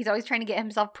fired. He's always trying to get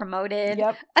himself promoted.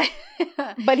 Yep.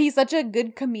 But he's such a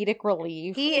good comedic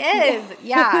relief. He is.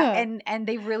 Yeah. And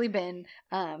they've really been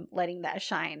letting that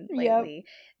shine lately.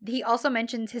 Yep. He also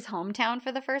mentions his hometown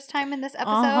for the first time in this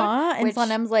episode. And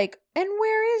Sanem's like, and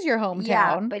where is your hometown?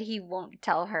 Yeah, but he won't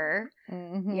tell her.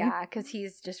 Mm-hmm. Yeah, because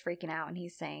he's just freaking out and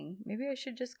he's saying, maybe I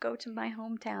should just go to my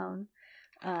hometown.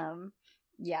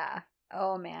 Yeah.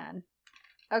 Oh, man.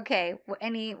 Okay,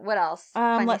 what else?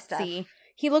 Funny let's stuff. see.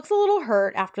 He looks a little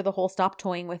hurt after the whole stop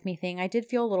toying with me thing. I did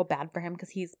feel a little bad for him because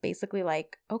he's basically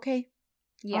like, okay,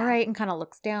 all right, and kind of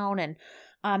looks down.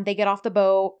 And they get off the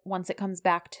boat once it comes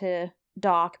back to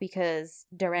dock because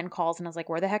Darren calls and is like,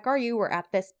 where the heck are you? We're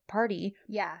at this party.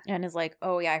 Yeah. And is like,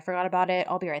 oh yeah, I forgot about it.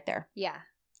 I'll be right there. Yeah.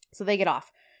 So they get off.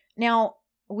 Now,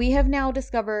 we have now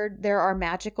discovered there are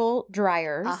magical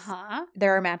dryers. Uh-huh.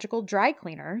 There are magical dry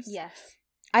cleaners. Yes.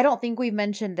 I don't think we've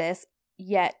mentioned this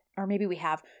yet, or maybe we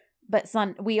have, but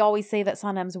we always say that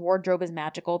Sanem's wardrobe is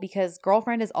magical because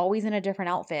girlfriend is always in a different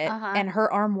outfit, and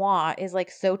her armoire is like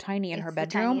so tiny in her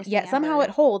bedroom, yet somehow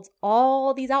it holds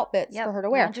all these outfits for her to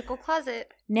wear. Magical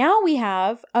closet. Now we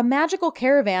have a magical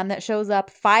caravan that shows up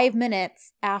 5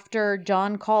 minutes after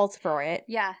John calls for it.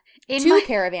 Yeah. Two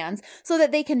caravans so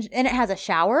that they can, and it has a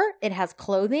shower, it has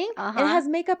clothing, it has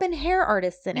makeup and hair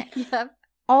artists in it. Yep.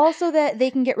 All so that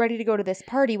they can get ready to go to this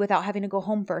party without having to go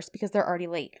home first because they're already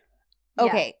late.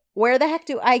 Okay, where the heck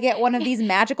do I get one of these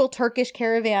magical Turkish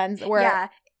caravans where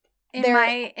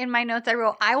in my notes I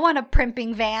wrote, I want a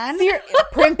primping van.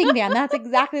 Primping van, that's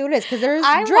exactly what it is because there's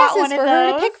dresses for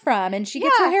her to pick from and she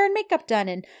gets her hair and makeup done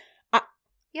and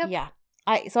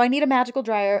so I need a magical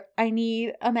dryer, I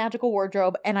need a magical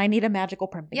wardrobe, and I need a magical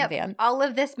primping van. All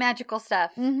of this magical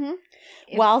stuff. Mm-hmm.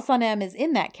 While Sanem is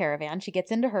in that caravan, she gets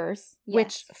into hers,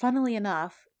 which, funnily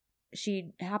enough,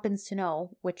 she happens to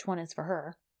know which one is for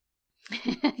her.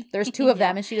 There's two of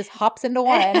them, and she just hops into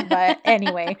one. But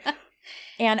anyway,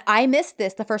 and I missed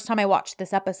this the first time I watched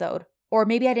this episode. Or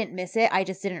maybe I didn't miss it. I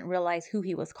just didn't realize who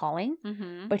he was calling.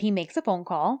 Mm-hmm. But he makes a phone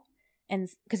call. And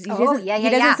because he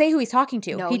doesn't say who he's talking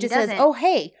to. No, he just says, oh,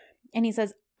 hey. And he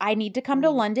says, I need to come to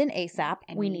London ASAP.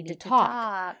 And we need to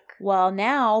talk. Well,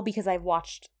 now, because we've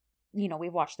watched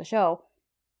the show.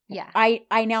 Yeah.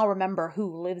 I now remember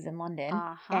who lives in London.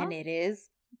 And it is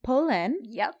Polen.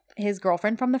 Yep. His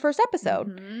girlfriend from the first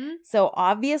episode. Mm-hmm. So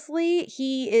obviously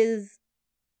he is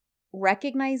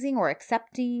recognizing or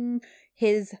accepting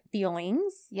his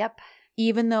feelings. Yep.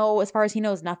 Even though, as far as he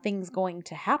knows, nothing's going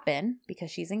to happen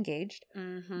because she's engaged.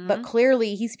 Mm-hmm. But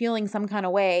clearly he's feeling some kind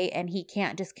of way and he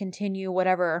can't just continue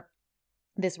whatever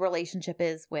this relationship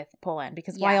is with Polen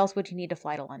because why else would he need to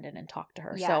fly to London and talk to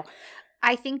her? Yeah. So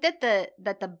I think that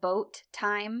the boat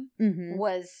time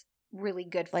was really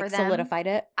good for them. Solidified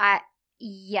it?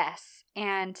 Yes.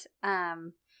 And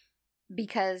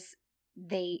because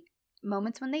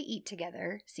moments when they eat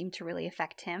together seem to really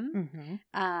affect him.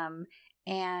 Mm-hmm.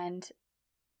 And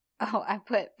I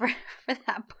put for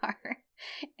that part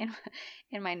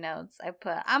in my notes, I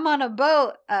put, I'm on a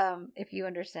boat. If you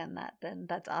understand that, then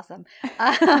that's awesome.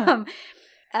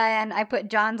 And I put,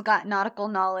 John's got nautical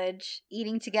knowledge,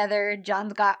 eating together.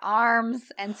 John's got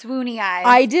arms and swoony eyes.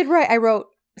 I did write. I wrote,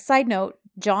 side note,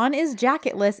 John is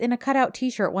jacketless in a cutout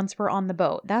t-shirt once we're on the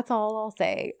boat. That's all I'll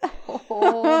say.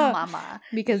 Oh, mama.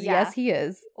 Because yes, he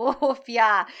is. Oh,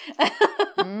 yeah.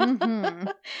 Mm-hmm.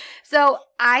 So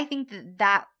I think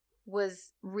that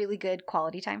was really good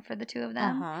quality time for the two of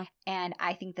them. And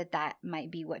I think that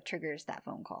might be what triggers that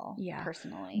phone call,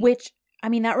 personally. Which, I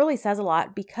mean, that really says a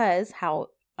lot because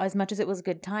as much as it was a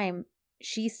good time,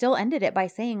 she still ended it by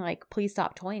saying, like, please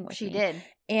stop toying with me. She did.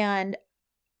 And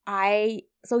I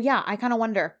kind of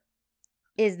wonder,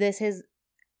 was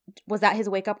that his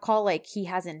wake up call? Like, he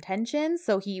has intentions,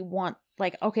 so he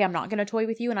like, okay, I'm not going to toy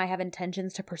with you, and I have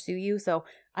intentions to pursue you, so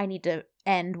I need to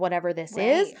end whatever this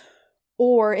is.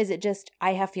 Or is it just,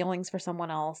 I have feelings for someone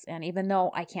else, and even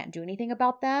though I can't do anything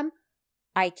about them,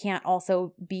 I can't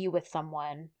also be with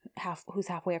someone who's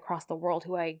halfway across the world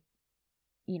who I,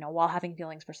 while having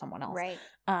feelings for someone else. Right.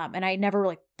 And I never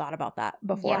really thought about that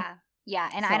before. Yeah. Yeah.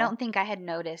 And I don't think I had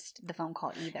noticed the phone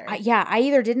call either. I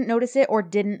either didn't notice it or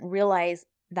didn't realize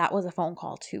that was a phone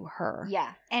call to her.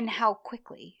 Yeah. And how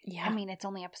quickly. Yeah. I mean, it's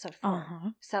only episode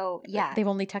 4. So, yeah. They've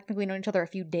only technically known each other a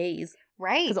few days.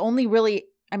 Right. Because only really,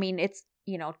 I mean, it's,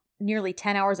 nearly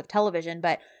 10 hours of television,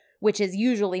 which is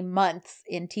usually months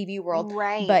in TV world.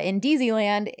 Right. But in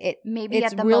DZ-land, it's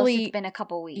at the most it's been a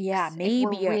couple weeks. Yeah,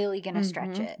 maybe. If we're really going to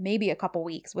stretch it. Maybe a couple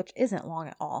weeks, which isn't long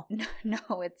at all.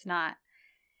 No, it's not.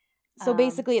 So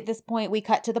basically at this point, we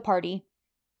cut to the party.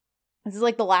 This is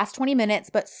like the last 20 minutes,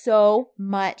 but so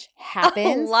much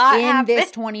happens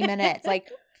this 20 minutes. Like,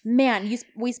 man,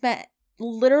 we spent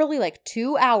literally like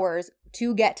 2 hours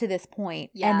to get to this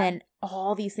point. Yeah. And then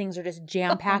all these things are just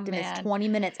jam-packed in this 20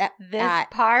 minutes at the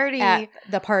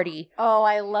party. Oh,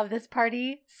 I love this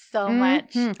party so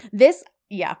much. This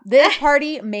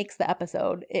party makes the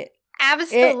episode.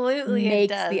 Absolutely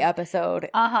makes the episode.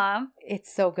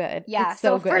 It's so good. Yeah. It's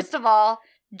so good. First of all,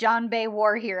 John Bay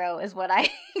War Hero is what I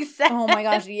said. Oh my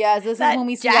gosh, yes. This is when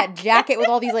we see that jacket with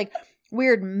all these like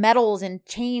weird medals and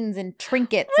chains and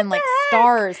trinkets and like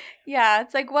stars. Yeah,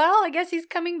 it's like, well, I guess he's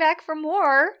coming back from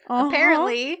war,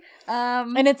 apparently.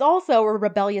 And it's also a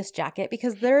rebellious jacket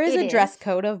because there is a dress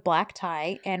code of black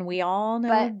tie, and we all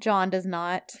know John does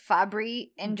not.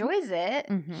 Fabry enjoys it.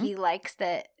 He likes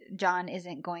that John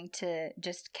isn't going to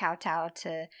just kowtow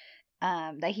to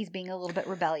that he's being a little bit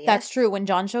rebellious. That's true. When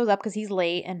John shows up because he's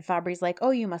late and Fabry's like,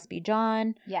 oh, you must be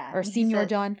John. Yeah. Or Senior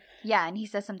John. Yeah, and he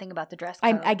says something about the dress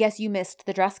code. I guess you missed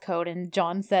the dress code. And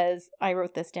John says, I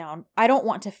wrote this down, I don't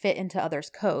want to fit into others'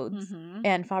 codes.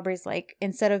 And Fabry's like,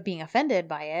 instead of being offended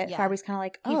by it, Fabry's kind of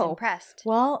like, oh. He's impressed.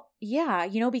 Well, yeah,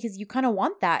 because you kind of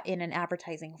want that in an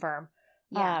advertising firm.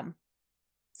 Yeah.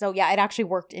 So, yeah, it actually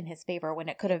worked in his favor when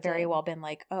it could have very well been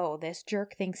like, oh, this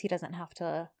jerk thinks he doesn't have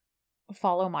to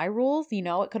follow my rules.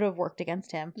 It could have worked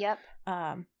against him. Yep.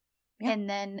 And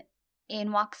then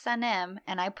in walks Sanem,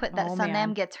 and I put that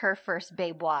Sanem gets her first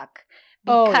babe walk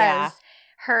because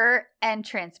her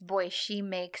entrance, boy, she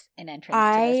makes an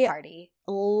entrance to this party.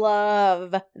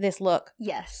 Love this look.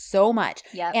 Yes. So much.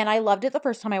 Yep. And I loved it the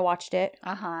first time I watched it.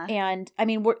 And I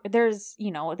mean, there's,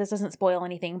 this doesn't spoil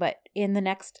anything, but in the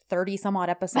next 30 some odd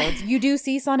episodes, you do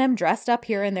see Sanem dressed up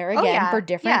here and there again for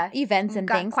different events and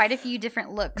things. Quite a few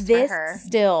different looks for her. This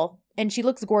still, and she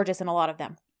looks gorgeous in a lot of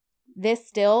them. This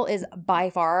still is by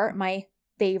far my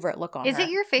favorite look on her. Is it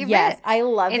your favorite? Yes, I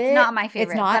love it. It's not my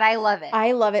favorite, but I love it.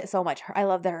 I love it so much. I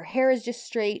love that her hair is just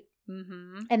straight.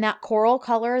 And that coral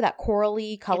color, that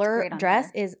corally color dress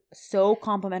is so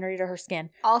complimentary to her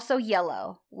skin. Also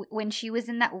yellow. When she was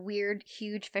in that weird,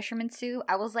 huge fisherman suit,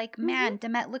 I was like, man,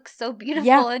 Demet looks so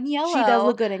beautiful in yellow. She does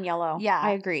look good in yellow. Yeah.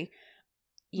 I agree.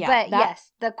 Yeah. But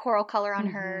yes, the coral color on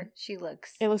her, she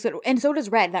looks. It looks good. And so does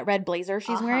red, that red blazer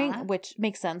she's wearing, which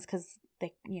makes sense because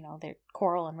they, they're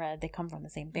coral and red. They come from the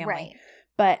same family. Right.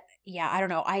 But yeah, I don't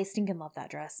know. I stinking love that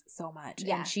dress so much.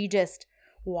 Yeah. And she just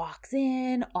walks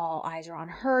in, all eyes are on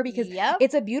her because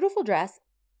it's a beautiful dress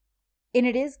and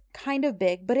it is kind of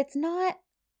big, but it's not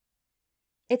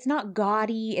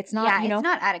gaudy. It's not, it's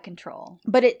not out of control.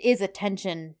 But it is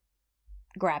attention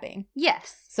grabbing.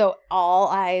 Yes. So all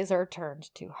eyes are turned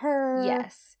to her.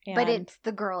 Yes. But it's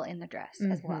the girl in the dress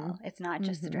as well. It's not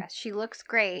just the dress. She looks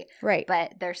great. Right.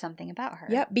 But there's something about her.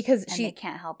 Yep. Because they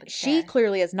can't help it. She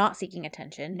clearly is not seeking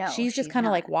attention. No. She's just kind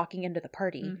of like walking into the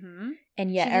party.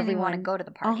 And yet everyone want to go to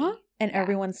the party. And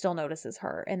everyone still notices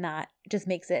her. And that just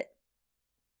makes it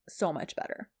so much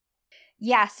better.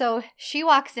 Yeah, so she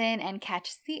walks in and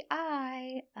catches the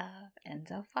eye of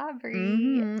Enzo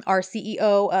Fabry. Our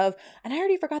CEO of, and I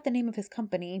already forgot the name of his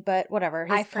company, but whatever,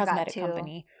 his cosmetic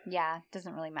company. Yeah,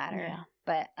 doesn't really matter. Yeah.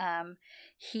 But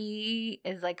he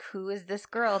is like, who is this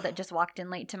girl that just walked in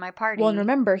late to my party? Well, and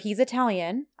remember, he's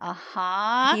Italian.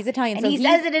 He's Italian. And so he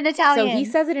says it in Italian. So he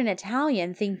says it in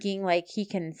Italian thinking like he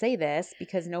can say this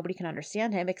because nobody can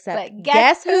understand him except but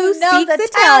guess who speaks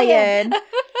Italian?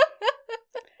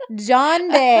 John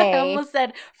Bay. I almost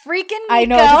said freaking Nico. I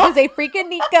know, I was going to say freaking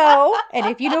Nico. And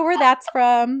if you know where that's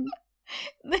from,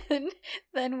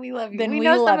 then we love you. Then we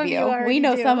know love some you. Of you we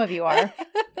know do. some of you are.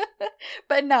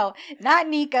 But no, not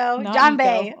Nico. Not John Nico.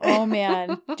 Bay. Oh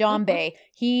man, John Bay.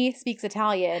 He speaks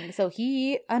Italian, so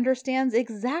he understands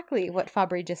exactly what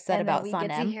Fabri just said And about then we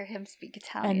get to Sanem. hear him speak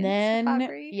Italian. And then,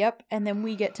 Fabri. yep, and then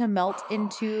we get to melt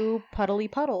into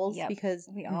puddly puddles Yep, because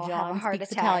we all have a John heart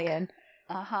speaks attack. Italian.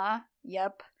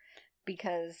 Yep.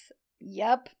 Because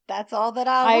that's all that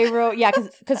I wrote, yeah,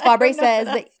 because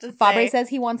Fabri says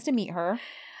he wants to meet her.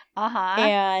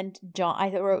 And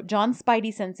I wrote John's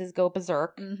spidey senses go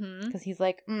berserk because he's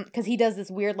like, because he does this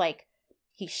weird, like,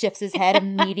 he shifts his head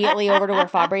immediately over to where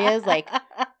Fabri is, like,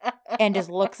 and just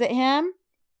looks at him.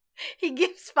 He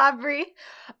gives Fabri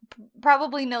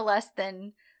probably no less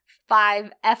than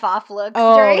 5 F-off looks.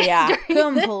 Oh, during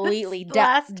completely.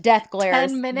 last Death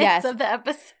glares. 10 minutes of the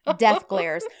episode. Death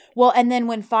glares. Well, and then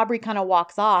when Fabri kind of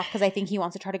walks off, because I think he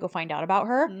wants to try to go find out about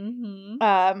her,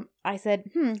 I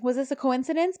said, was this a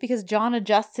coincidence? Because John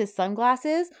adjusts his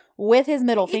sunglasses with his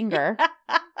middle finger.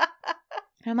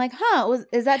 And I'm like,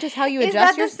 is that just how you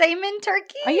adjust your... Is that the same in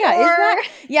Turkey? Oh, yeah, is that?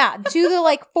 Yeah, to the,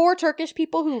 like, 4 Turkish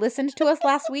people who listened to us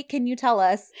last week, can you tell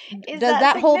us, does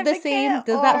that hold the same?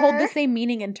 Does that hold the same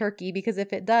meaning in Turkey? Because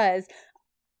if it does,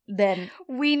 then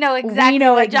we know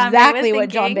exactly what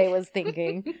John Bay was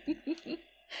thinking.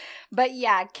 But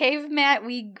yeah,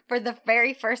 caveman. For the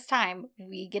very first time,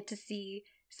 we get to see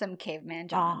some caveman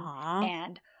John,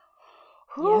 and.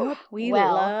 Yep,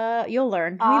 you'll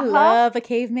learn. We love a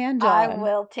caveman John. I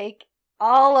will take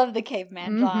all of the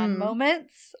caveman John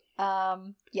moments.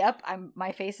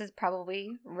 My face is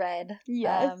probably red.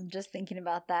 Yes. Just thinking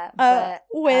about that. But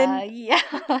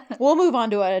we'll move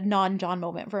on to a non-John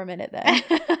moment for a minute then.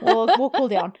 We'll cool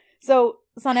down. So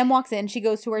Sanem walks in. She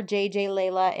goes to where JJ,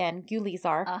 Layla, and Güliz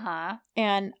are.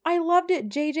 And I loved it.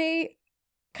 JJ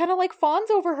kind of like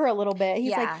fawns over her a little bit.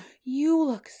 He's like, you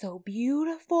look so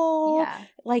beautiful. Yeah.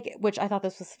 Like, which I thought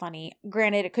this was funny.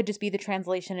 Granted, it could just be the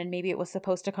translation and maybe it was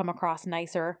supposed to come across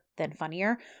nicer than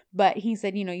funnier. But he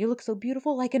said, you look so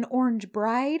beautiful like an orange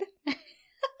bride.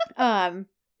 And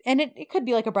it could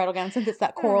be like a bridal gown since it's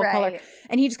that coral color.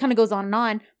 And he just kind of goes on.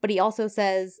 But he also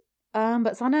says,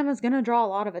 but Sanem is going to draw a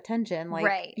lot of attention.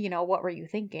 Like, what were you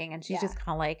thinking? And she's just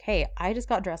kind of like, hey, I just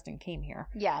got dressed and came here.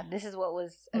 Yeah, this is what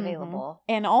was available.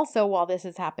 And also, while this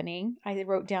is happening, I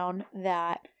wrote down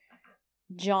that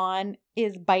John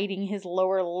is biting his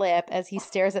lower lip as he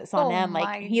stares at Sanem.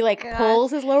 He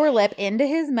pulls his lower lip into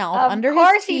his mouth under his teeth. Of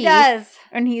course he does.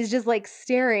 And he's just like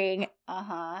staring.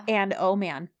 And oh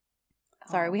man.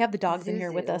 Sorry, we have the dogs in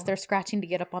here with us. They're scratching to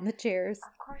get up on the chairs.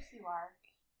 Of course you are.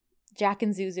 Jack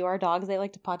and Zuzu, our dogs, they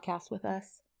like to podcast with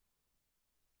us.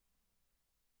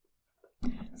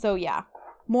 So yeah,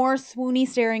 more swoony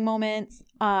staring moments.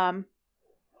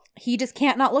 He just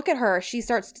can't not look at her. She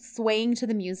starts swaying to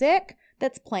the music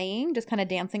that's playing, just kind of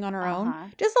dancing on her own.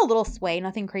 Just a little sway,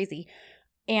 nothing crazy.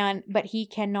 But he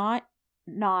cannot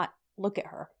not look at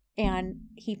her. And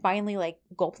he finally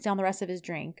gulps down the rest of his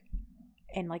drink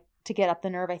and to get up the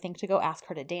nerve, I think, to go ask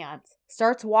her to dance.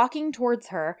 Starts walking towards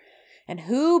her. And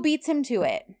who beats him to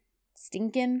it?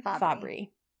 Stinkin' Fabri.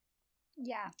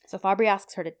 Yeah. So Fabri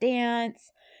asks her to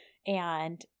dance.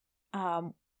 And,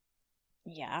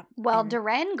 yeah. Well,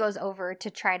 Duran goes over to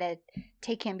try to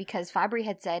take him because Fabri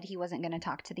had said he wasn't going to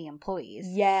talk to the employees.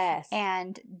 Yes.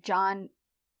 And John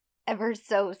ever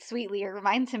so sweetly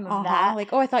reminds him of that.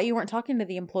 Like, I thought you weren't talking to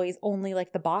the employees, only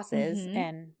the bosses.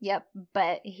 And yep.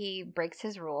 But he breaks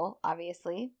his rule,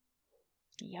 obviously.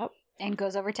 Yep. And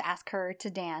goes over to ask her to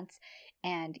dance,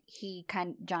 and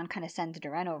John kind of sends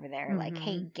Duran over there, like,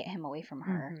 "Hey, get him away from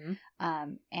her."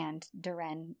 And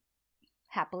Duran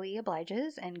happily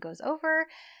obliges and goes over,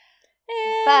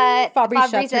 but Fabri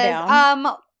says, her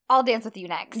down. "I'll dance with you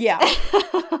next." Yeah.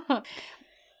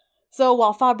 So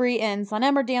while Fabri and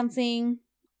Sanem are dancing,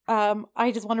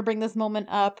 I just want to bring this moment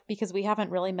up because we haven't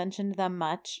really mentioned them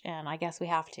much, and I guess we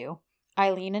have to.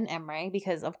 Eileen and Emre,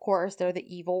 because of course they're the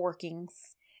evil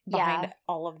workings behind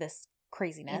all of this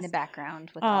craziness in the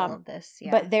background with all of this. Yeah.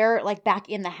 But they're back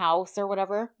in the house or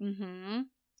whatever,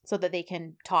 so that they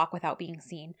can talk without being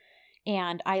seen.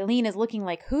 And Eileen is looking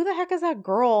like, who the heck is that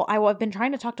girl? I've been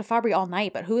trying to talk to Fabri all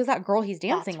night, but who is that girl he's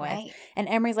dancing with? Right. And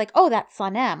Emery's like, oh, that's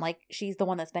Sanem. She's the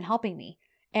one that's been helping me.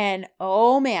 And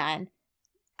oh man,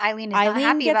 Eileen is not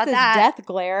happy about that. Death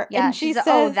glare. Yeah, and she says,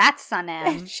 oh, that's Sanem.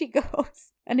 And she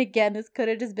goes, and again, this could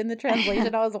have just been the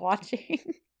translation I was watching.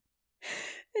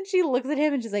 And she looks at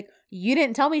him and she's like, you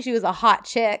didn't tell me she was a hot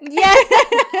chick. Yes.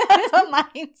 That's what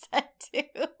mine said too.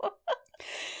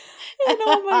 And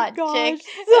oh my Hot gosh, chick.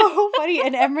 so funny.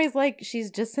 And Emery's like, she's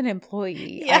just an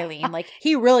employee, Yeah. Eileen. Like,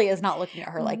 he really is not looking at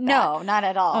her like that. No, not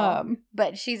at all. Um,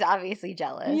 But she's obviously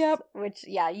jealous. Yep. Which,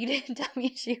 yeah, you didn't tell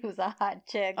me she was a hot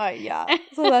chick. Yeah.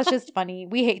 So that's just funny.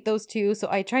 We hate those two, so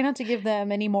I try not to give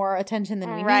them any more attention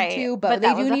than we need to. But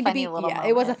they do need to be. Yeah,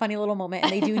 it was a funny little moment,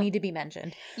 and they do need to be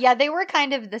mentioned. Yeah, they were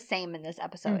kind of the same in this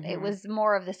episode. It Mhm. was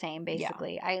more of the same,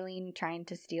 basically. Yeah. Eileen trying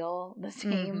to steal the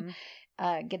same,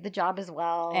 get the job as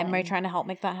well. Emery trying to help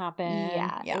make that happen.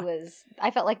 Yeah, it was.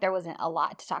 I felt like there wasn't a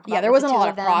lot to talk about. Yeah, there wasn't a lot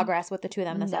of progress with the two of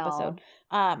them in this No. episode.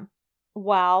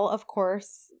 While, of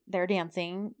course, they're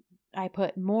dancing, I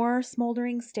put more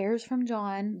smoldering stares from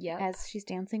John as she's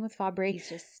dancing with Fabry. He's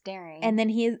just staring. And then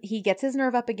he gets his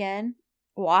nerve up again,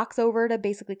 walks over to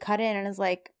basically cut in and is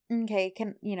like, okay,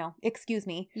 excuse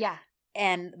me. Yeah.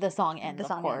 And the song ends,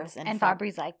 of course. And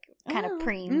Fabry's like kind of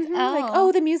preens.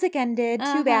 Like, the music ended.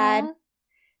 Too bad.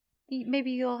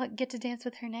 Maybe you'll get to dance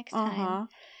with her next time.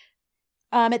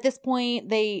 At this point,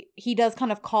 he does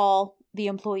kind of call the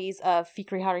employees of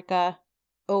Fikri Harika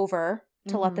over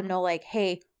to let them know, like,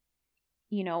 hey,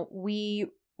 we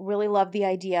really love the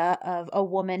idea of a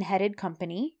woman-headed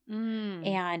company.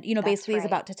 And, basically is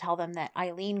about to tell them that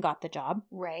Eileen got the job.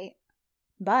 Right.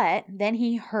 But then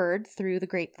he heard through the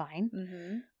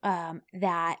grapevine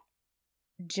that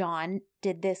John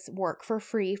did this work for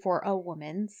free for a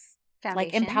woman's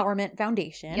empowerment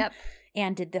foundation. Yep.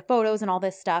 And did the photos and all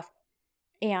this stuff.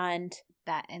 And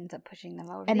that ends up pushing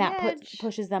them over and the that edge.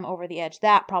 pushes them over the edge.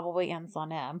 That probably ends on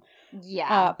him.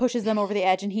 Yeah. Pushes them over the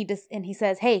edge, and he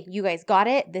says, hey, you guys got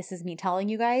it. This is me telling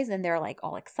you guys. And they're like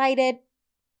all excited.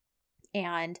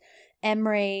 And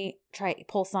Emery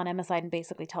pulls Sanem aside and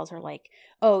basically tells her, like,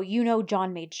 oh,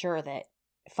 John made sure that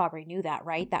Fabry knew that,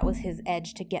 right? That was his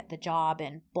edge to get the job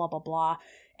and blah, blah, blah.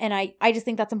 And I just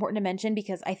think that's important to mention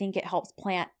because I think it helps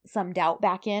plant some doubt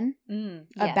back in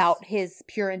about his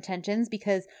pure intentions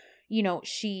because,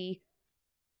 she,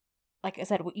 like I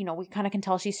said, we kind of can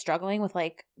tell she's struggling with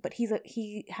but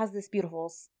he has this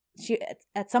beautiful,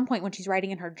 at some point when she's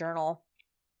writing in her journal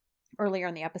earlier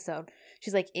in the episode,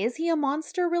 she's like, is he a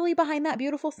monster really behind that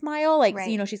beautiful smile? Like,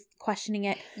 right. So, she's questioning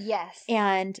it. Yes.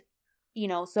 And,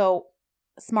 so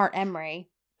smart Emery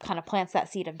kind of plants that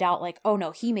seed of doubt, like, oh no,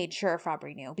 he made sure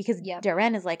Fabry knew. Because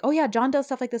Darren is like, oh yeah, John does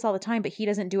stuff like this all the time, but he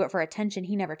doesn't do it for attention.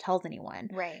 He never tells anyone.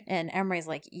 Right. And Emery's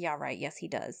like, yeah, right. Yes, he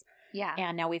does. Yeah.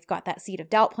 And now we've got that seed of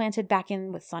doubt planted back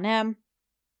in with Sanem.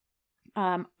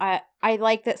 I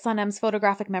like that Sanem's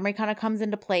photographic memory kind of comes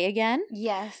into play again.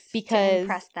 Yes. Because to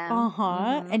impress them.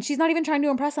 And she's not even trying to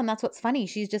impress them. That's what's funny.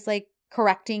 She's just like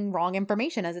correcting wrong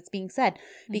information as it's being said.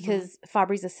 Because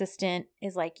Fabry's assistant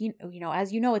is like,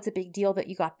 as it's a big deal that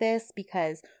you got this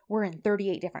because we're in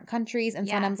 38 different countries. And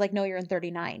Sanem's like, no, you're in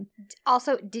 39.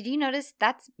 Also, did you notice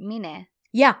that's Mine?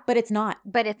 Yeah, but it's not.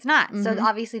 So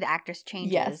obviously the actress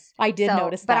changes. Yes, I did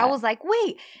notice that. But I was like,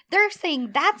 wait, they're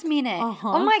saying that's Mina.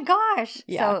 Oh my gosh.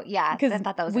 Yeah. So yeah, I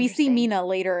thought that was we see Mina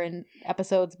later in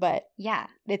episodes, but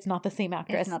it's not the same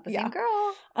actress. It's not the same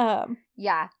girl.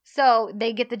 Yeah. So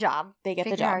they get the job.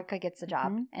 Harika gets the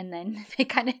job. And then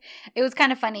it was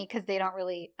kind of funny because they don't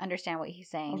really understand what he's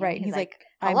saying. Right. He's like,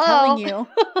 I'm telling you.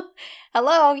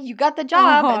 Hello, you got the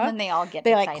job. And then they all get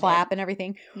excited. They clap and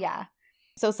everything. Yeah.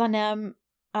 So Sanem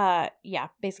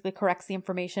basically corrects the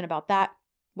information about that,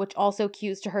 which also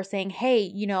cues to her saying,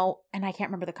 hey, and I can't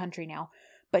remember the country now,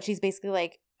 but she's basically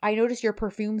like, I noticed your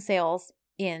perfume sales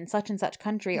in such and such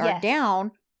country are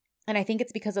down. And I think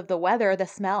it's because of the weather, the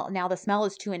smell. Now the smell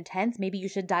is too intense. Maybe you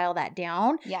should dial that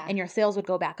down. Yeah. And your sales would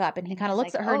go back up. And he kind of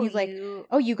looks at her and he's like,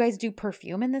 oh, you guys do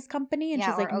perfume in this company? And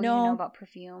she's like, no. You know about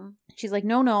perfume? She's like,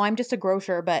 no, I'm just a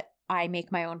grocer, but I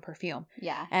make my own perfume.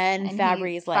 Yeah. And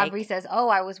Fabry's like... Fabry says, oh,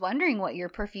 I was wondering what your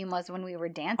perfume was when we were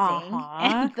dancing.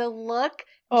 And the look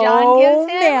John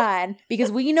gives him. Oh, man.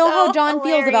 Because we know how John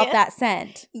feels about that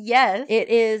scent. Yes. It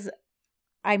is...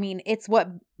 I mean, it's what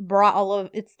brought all of...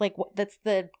 It's like, that's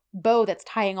the bow that's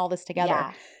tying all this together.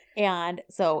 Yeah. And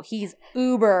so he's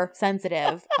uber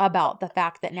sensitive about the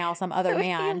fact that now some other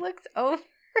man... he looks over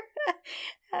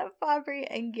at Fabry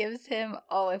and gives him,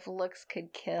 if looks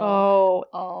could kill.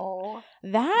 Oh.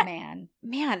 That...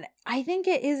 Man, I think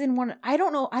it is in one... I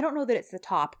don't know that it's the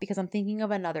top because I'm thinking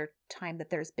of another time that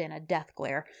there's been a death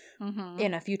glare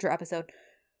in a future episode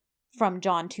from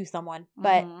John to someone.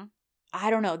 But... I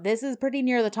don't know. This is pretty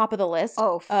near the top of the list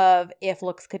of if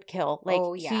looks could kill. Like,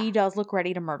 he does look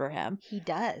ready to murder him. He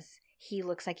does. He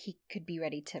looks like he could be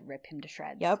ready to rip him to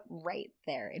shreds. Yep. Right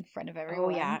there in front of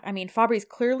everyone. Oh, yeah. I mean, Fabry's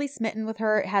clearly smitten with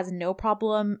her. Has no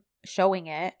problem showing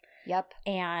it. Yep.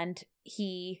 And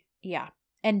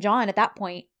and John, at that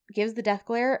point, gives the death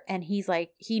glare, and he's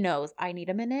like, he knows I need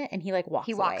a minute, and he like walks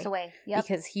away. He walks away. Yep.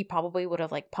 Because he probably would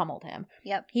have like pummeled him.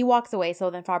 Yep. He walks away, so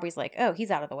then Fabri's like, oh,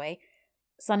 he's out of the way.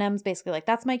 Sanem's basically like,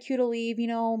 that's my cue to leave,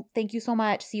 thank you so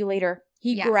much, see you later.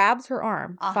 He grabs her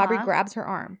arm. Fabri grabs her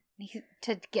arm.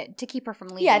 To keep her from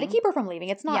leaving. Yeah, to keep her from leaving.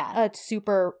 It's not a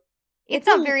super... It's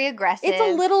not very aggressive. It's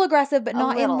a little aggressive, but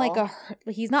not in like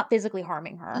he's not physically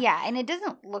harming her. Yeah, and it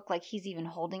doesn't look like he's even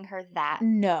holding her that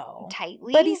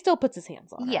tightly. But he still puts his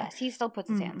hands on her. Yes, he still puts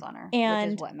his hands on her,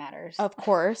 and which is what matters. Of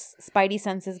course, Spidey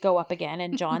senses go up again,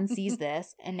 and John sees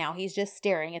this, and now he's just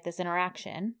staring at this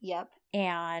interaction. Yep.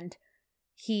 And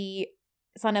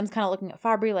Sanem's kind of looking at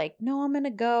Fabri like, no, I'm going to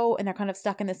go. And they're kind of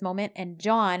stuck in this moment. And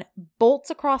John bolts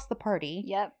across the party.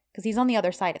 Yep. Because he's on the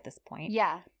other side at this point.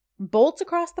 Yeah. Bolts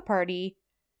across the party,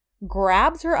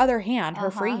 grabs her other hand,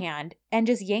 her free hand, and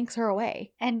just yanks her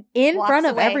away. And in front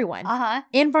of everyone.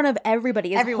 In front of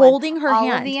everybody. Is holding her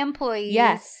hand. All of the employees.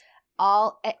 Yes.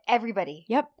 Everybody.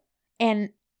 Yep. And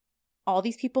all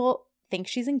these people think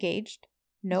she's engaged.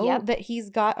 Know that he's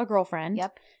got a girlfriend.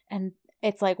 Yep. And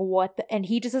it's like, and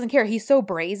he just doesn't care. He's so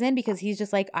brazen because he's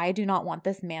just like, I do not want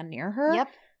this man near her. Yep.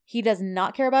 He does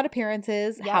not care about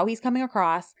appearances, how he's coming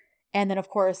across. And then, of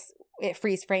course, it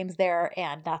freeze frames there,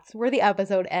 and that's where the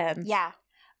episode ends. Yeah.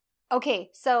 Okay,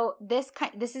 so this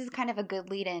is kind of a good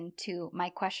lead-in to my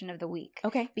question of the week.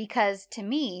 Okay. Because to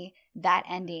me, that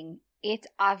ending, it's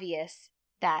obvious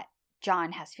that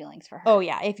John has feelings for her. Oh,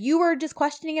 yeah. If you were just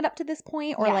questioning it up to this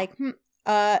point, or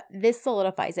this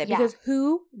solidifies it. Because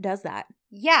who does that?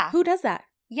 Yeah. Who does that?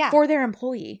 Yeah. For their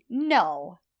employee?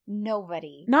 No.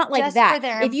 Nobody. Not like just that. For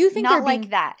their, if you think not they're being, like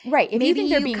that. Right. If you think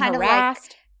they're being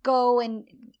harassed. Go and,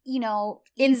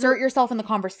 insert yourself in the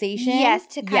conversation. Yes,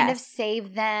 to kind of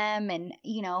save them and,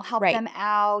 help them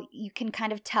out. You can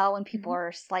kind of tell when people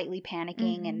are slightly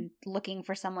panicking and looking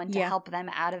for someone to help them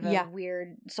out of a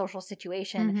weird social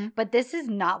situation. But this is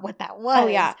not what that was. Oh,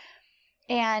 yeah.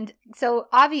 And so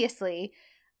obviously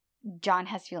John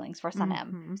has feelings for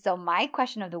Sanem. So my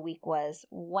question of the week was,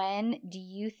 when do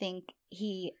you think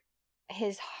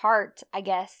his heart, I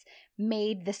guess,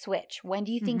 made the switch? When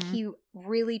do you think he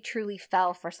really truly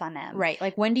fell for Sanem? Right.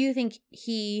 Like, when do you think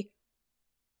he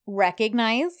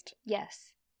recognized?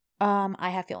 Yes. I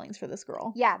have feelings for this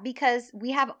girl. Yeah, because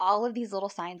we have all of these little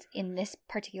signs in this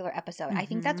particular episode. I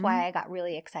think that's why I got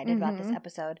really excited about this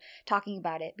episode, talking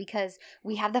about it, because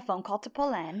we have the phone call to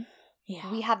Polen. Yeah.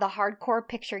 We have the hardcore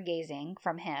picture gazing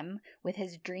from him with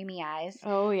his dreamy eyes.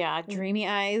 Oh, yeah. Dreamy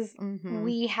eyes.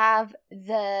 We have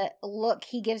the look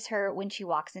he gives her when she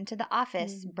walks into the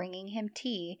office, bringing him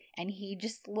tea, and he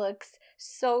just looks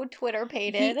so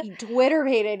Twitter-pated.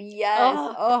 Twitter-pated,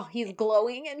 yes. Oh, he's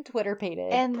glowing and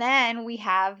Twitter-pated. And then we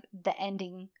have the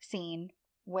ending scene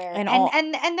where and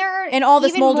there are and all the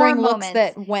smoldering looks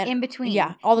that went in between.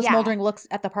 Yeah, all the smoldering looks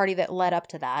at the party that led up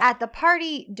to that. At the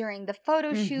party during the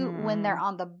photo shoot when they're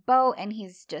on the boat and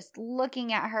he's just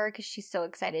looking at her because she's so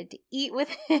excited to eat with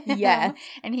him. Yes,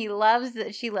 and he loves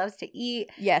that she loves to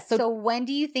eat. Yes. So when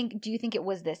do you think it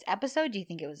was this episode? Do you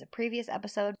think it was a previous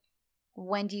episode?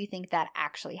 When do you think that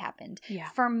actually happened? Yeah.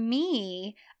 For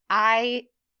me, I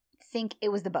think it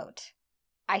was the boat.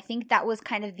 I think that was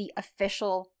kind of the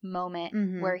official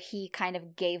moment where he kind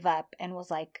of gave up and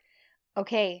was like,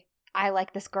 okay, I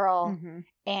like this girl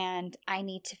and I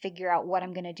need to figure out what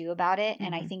I'm going to do about it.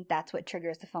 And I think that's what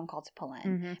triggers the phone call to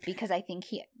Polen because I think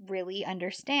he really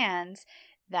understands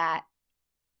that.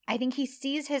 I think he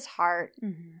sees his heart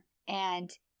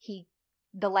and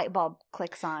the light bulb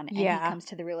clicks on and he comes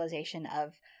to the realization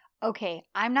of, okay,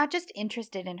 I'm not just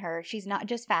interested in her. She's not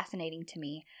just fascinating to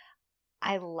me.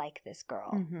 I like this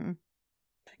girl.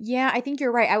 Yeah, I think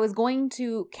you're right. I was going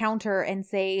to counter and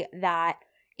say that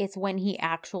it's when he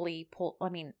actually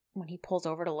when he pulls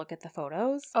over to look at the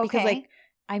photos. Okay.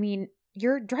 Because,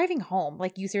 you're driving home.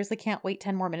 Like, you seriously can't wait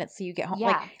 10 more minutes so you get home.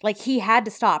 Yeah. Like he had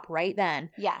to stop right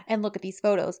then. Yeah. And look at these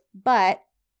photos. But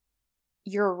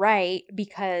you're right,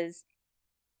 because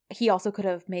he also could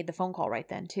have made the phone call right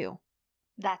then, too.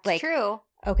 That's true.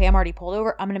 Okay, I'm already pulled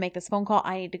over. I'm going to make this phone call.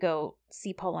 I need to go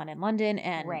see Polen in London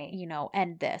and,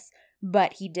 end this.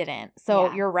 But he didn't.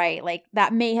 So you're right. Like,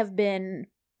 that may have been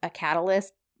a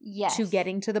catalyst to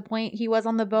getting to the point he was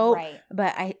on the boat. Right.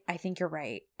 But I think you're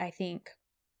right. I think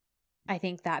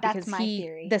that that's because my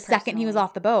theory, the second he was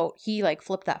off the boat, he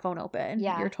flipped that phone open.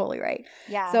 Yeah. You're totally right.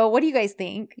 Yeah. So what do you guys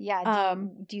think? Yeah.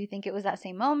 Do you think it was that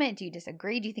same moment? Do you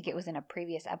disagree? Do you think it was in a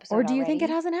previous episode? Or do you think it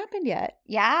hasn't happened yet?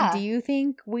 Yeah. Do you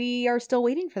think we are still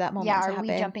waiting for that moment to happen? Are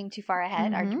we jumping too far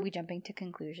ahead? Are we jumping to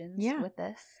conclusions with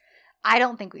this? I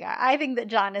don't think we are. I think that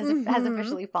John has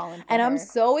officially fallen for and her. I'm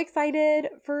so excited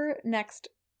for next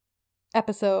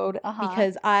episode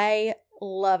because I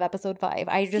love episode 5.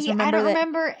 I just remember I don't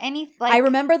remember any. Like, I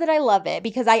remember that I love it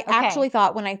because I actually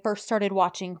thought when I first started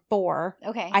watching 4,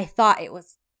 I thought it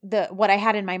was what I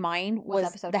had in my mind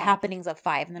was the 5. Happenings of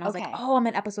 5, and then I was like, oh, I'm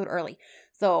an episode early.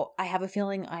 So I have a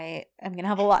feeling I am gonna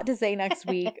have a lot to say next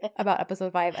week about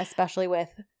episode 5, especially with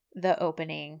the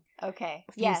opening.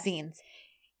 Few scenes.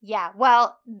 Yeah.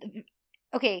 Well.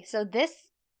 Okay. So this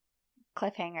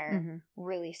cliffhanger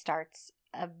really starts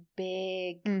a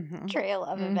big trail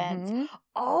of events.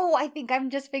 Oh, I think I'm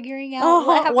just figuring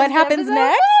out what happens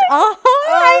next.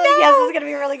 Yes, this is gonna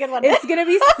be a really good one. It's gonna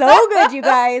be so good, you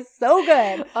guys. So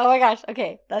good. Oh my gosh.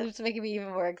 Okay, that's just making me even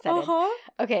more excited.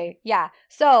 Okay, yeah.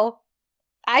 So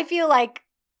I feel like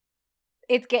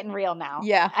it's getting real now.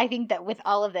 Yeah. I think that with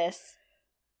all of this,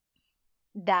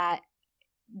 that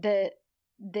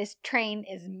this train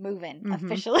is moving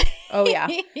officially. Oh yeah.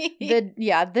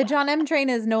 The John M train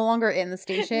is no longer in the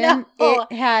station. No.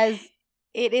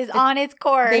 It is on its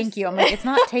course. Thank you. I'm like, it's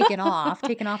not taken off.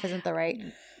 Taken off isn't the right.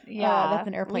 Yeah. That's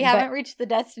an airplane. We haven't reached the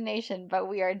destination, but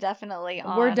we are definitely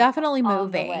on. We're definitely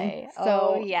moving. On the way.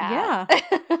 So yeah.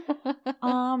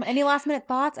 Any last minute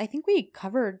thoughts? I think we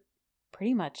covered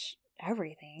pretty much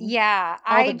everything. Yeah.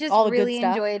 I just really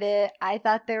enjoyed it. I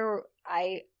thought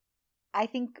I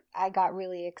think I got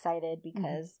really excited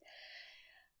because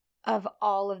of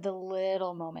all of the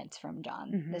little moments from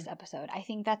John this episode. I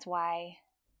think that's why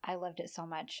I loved it so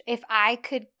much. If I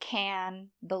could can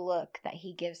the look that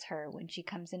he gives her when she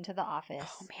comes into the office.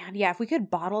 Oh, man. Yeah, if we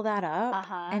could bottle that up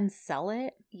and sell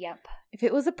it. Yep. If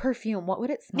it was a perfume, what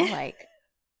would it smell like?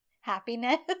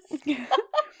 Happiness.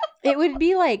 It would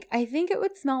be like, I think it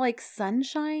would smell like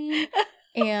sunshine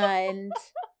and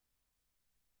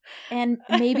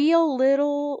maybe a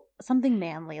little something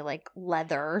manly, like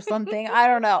leather or something. I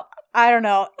don't know. I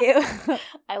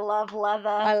love leather.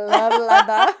 I love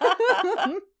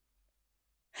leather.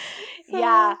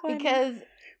 Yeah, funny. Because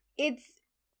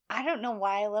I don't know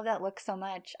why I love that look so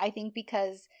much. I think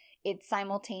because it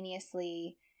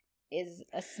simultaneously is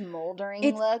a smoldering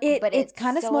look, but it's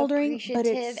kind of so smoldering, but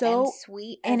it's so and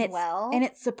sweet as well. And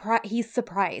it's he's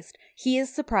surprised. He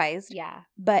is surprised. Yeah.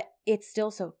 But it's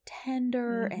still so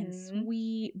tender and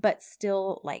sweet, but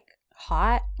still like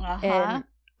hot. And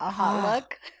a hot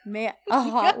look. Man, a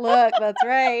hot look. That's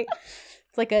right.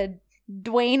 It's like a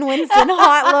Dwayne Winston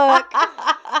hot look.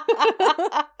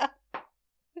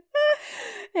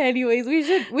 Anyways, we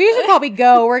should probably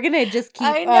go. We're gonna just keep.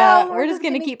 I know. We're just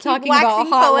gonna keep talking about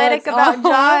hot poetic looks. about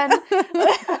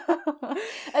John.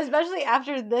 Especially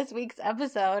after this week's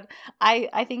episode,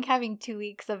 I think having 2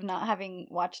 weeks of not having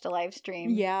watched a live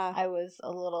stream, I was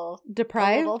a little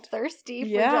deprived, a little thirsty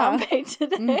for John Pay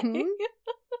today.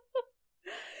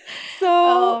 So,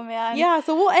 oh man,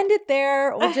 so we'll end it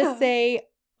there. We'll just say,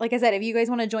 like I said, if you guys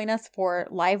want to join us for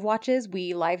live watches,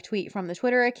 we live tweet from the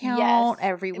Twitter account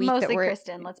every week. Mostly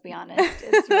Kristen, let's be honest.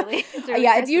 It's really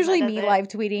it's usually me live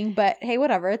tweeting, but hey,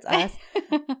 whatever, it's us.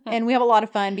 And we have a lot of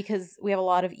fun because we have a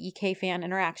lot of EK fan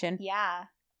interaction. Yeah.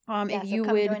 If you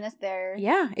come would join us there.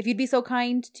 Yeah. If you'd be so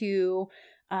kind to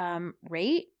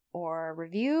rate or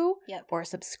review or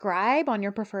subscribe on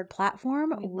your preferred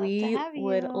platform, we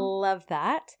would love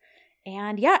that.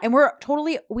 And and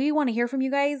we want to hear from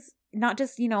you guys. Not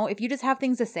just, if you just have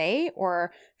things to say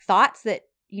or thoughts that,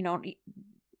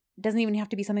 doesn't even have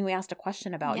to be something we asked a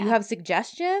question about. You have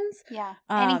suggestions. Yeah.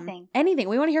 Anything.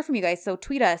 We want to hear from you guys. So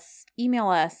tweet us, email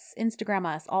us, Instagram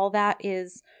us. All that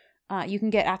is, you can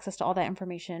get access to all that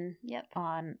information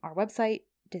on our website,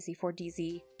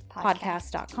 Dizzy4DZ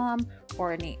podcast.com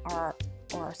or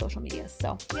our social medias.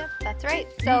 So that's right.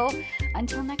 So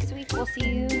until next week, we'll see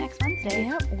you next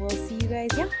Wednesday. We'll see you guys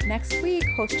next week.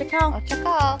 Hoşça kal. Hoşça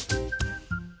kal.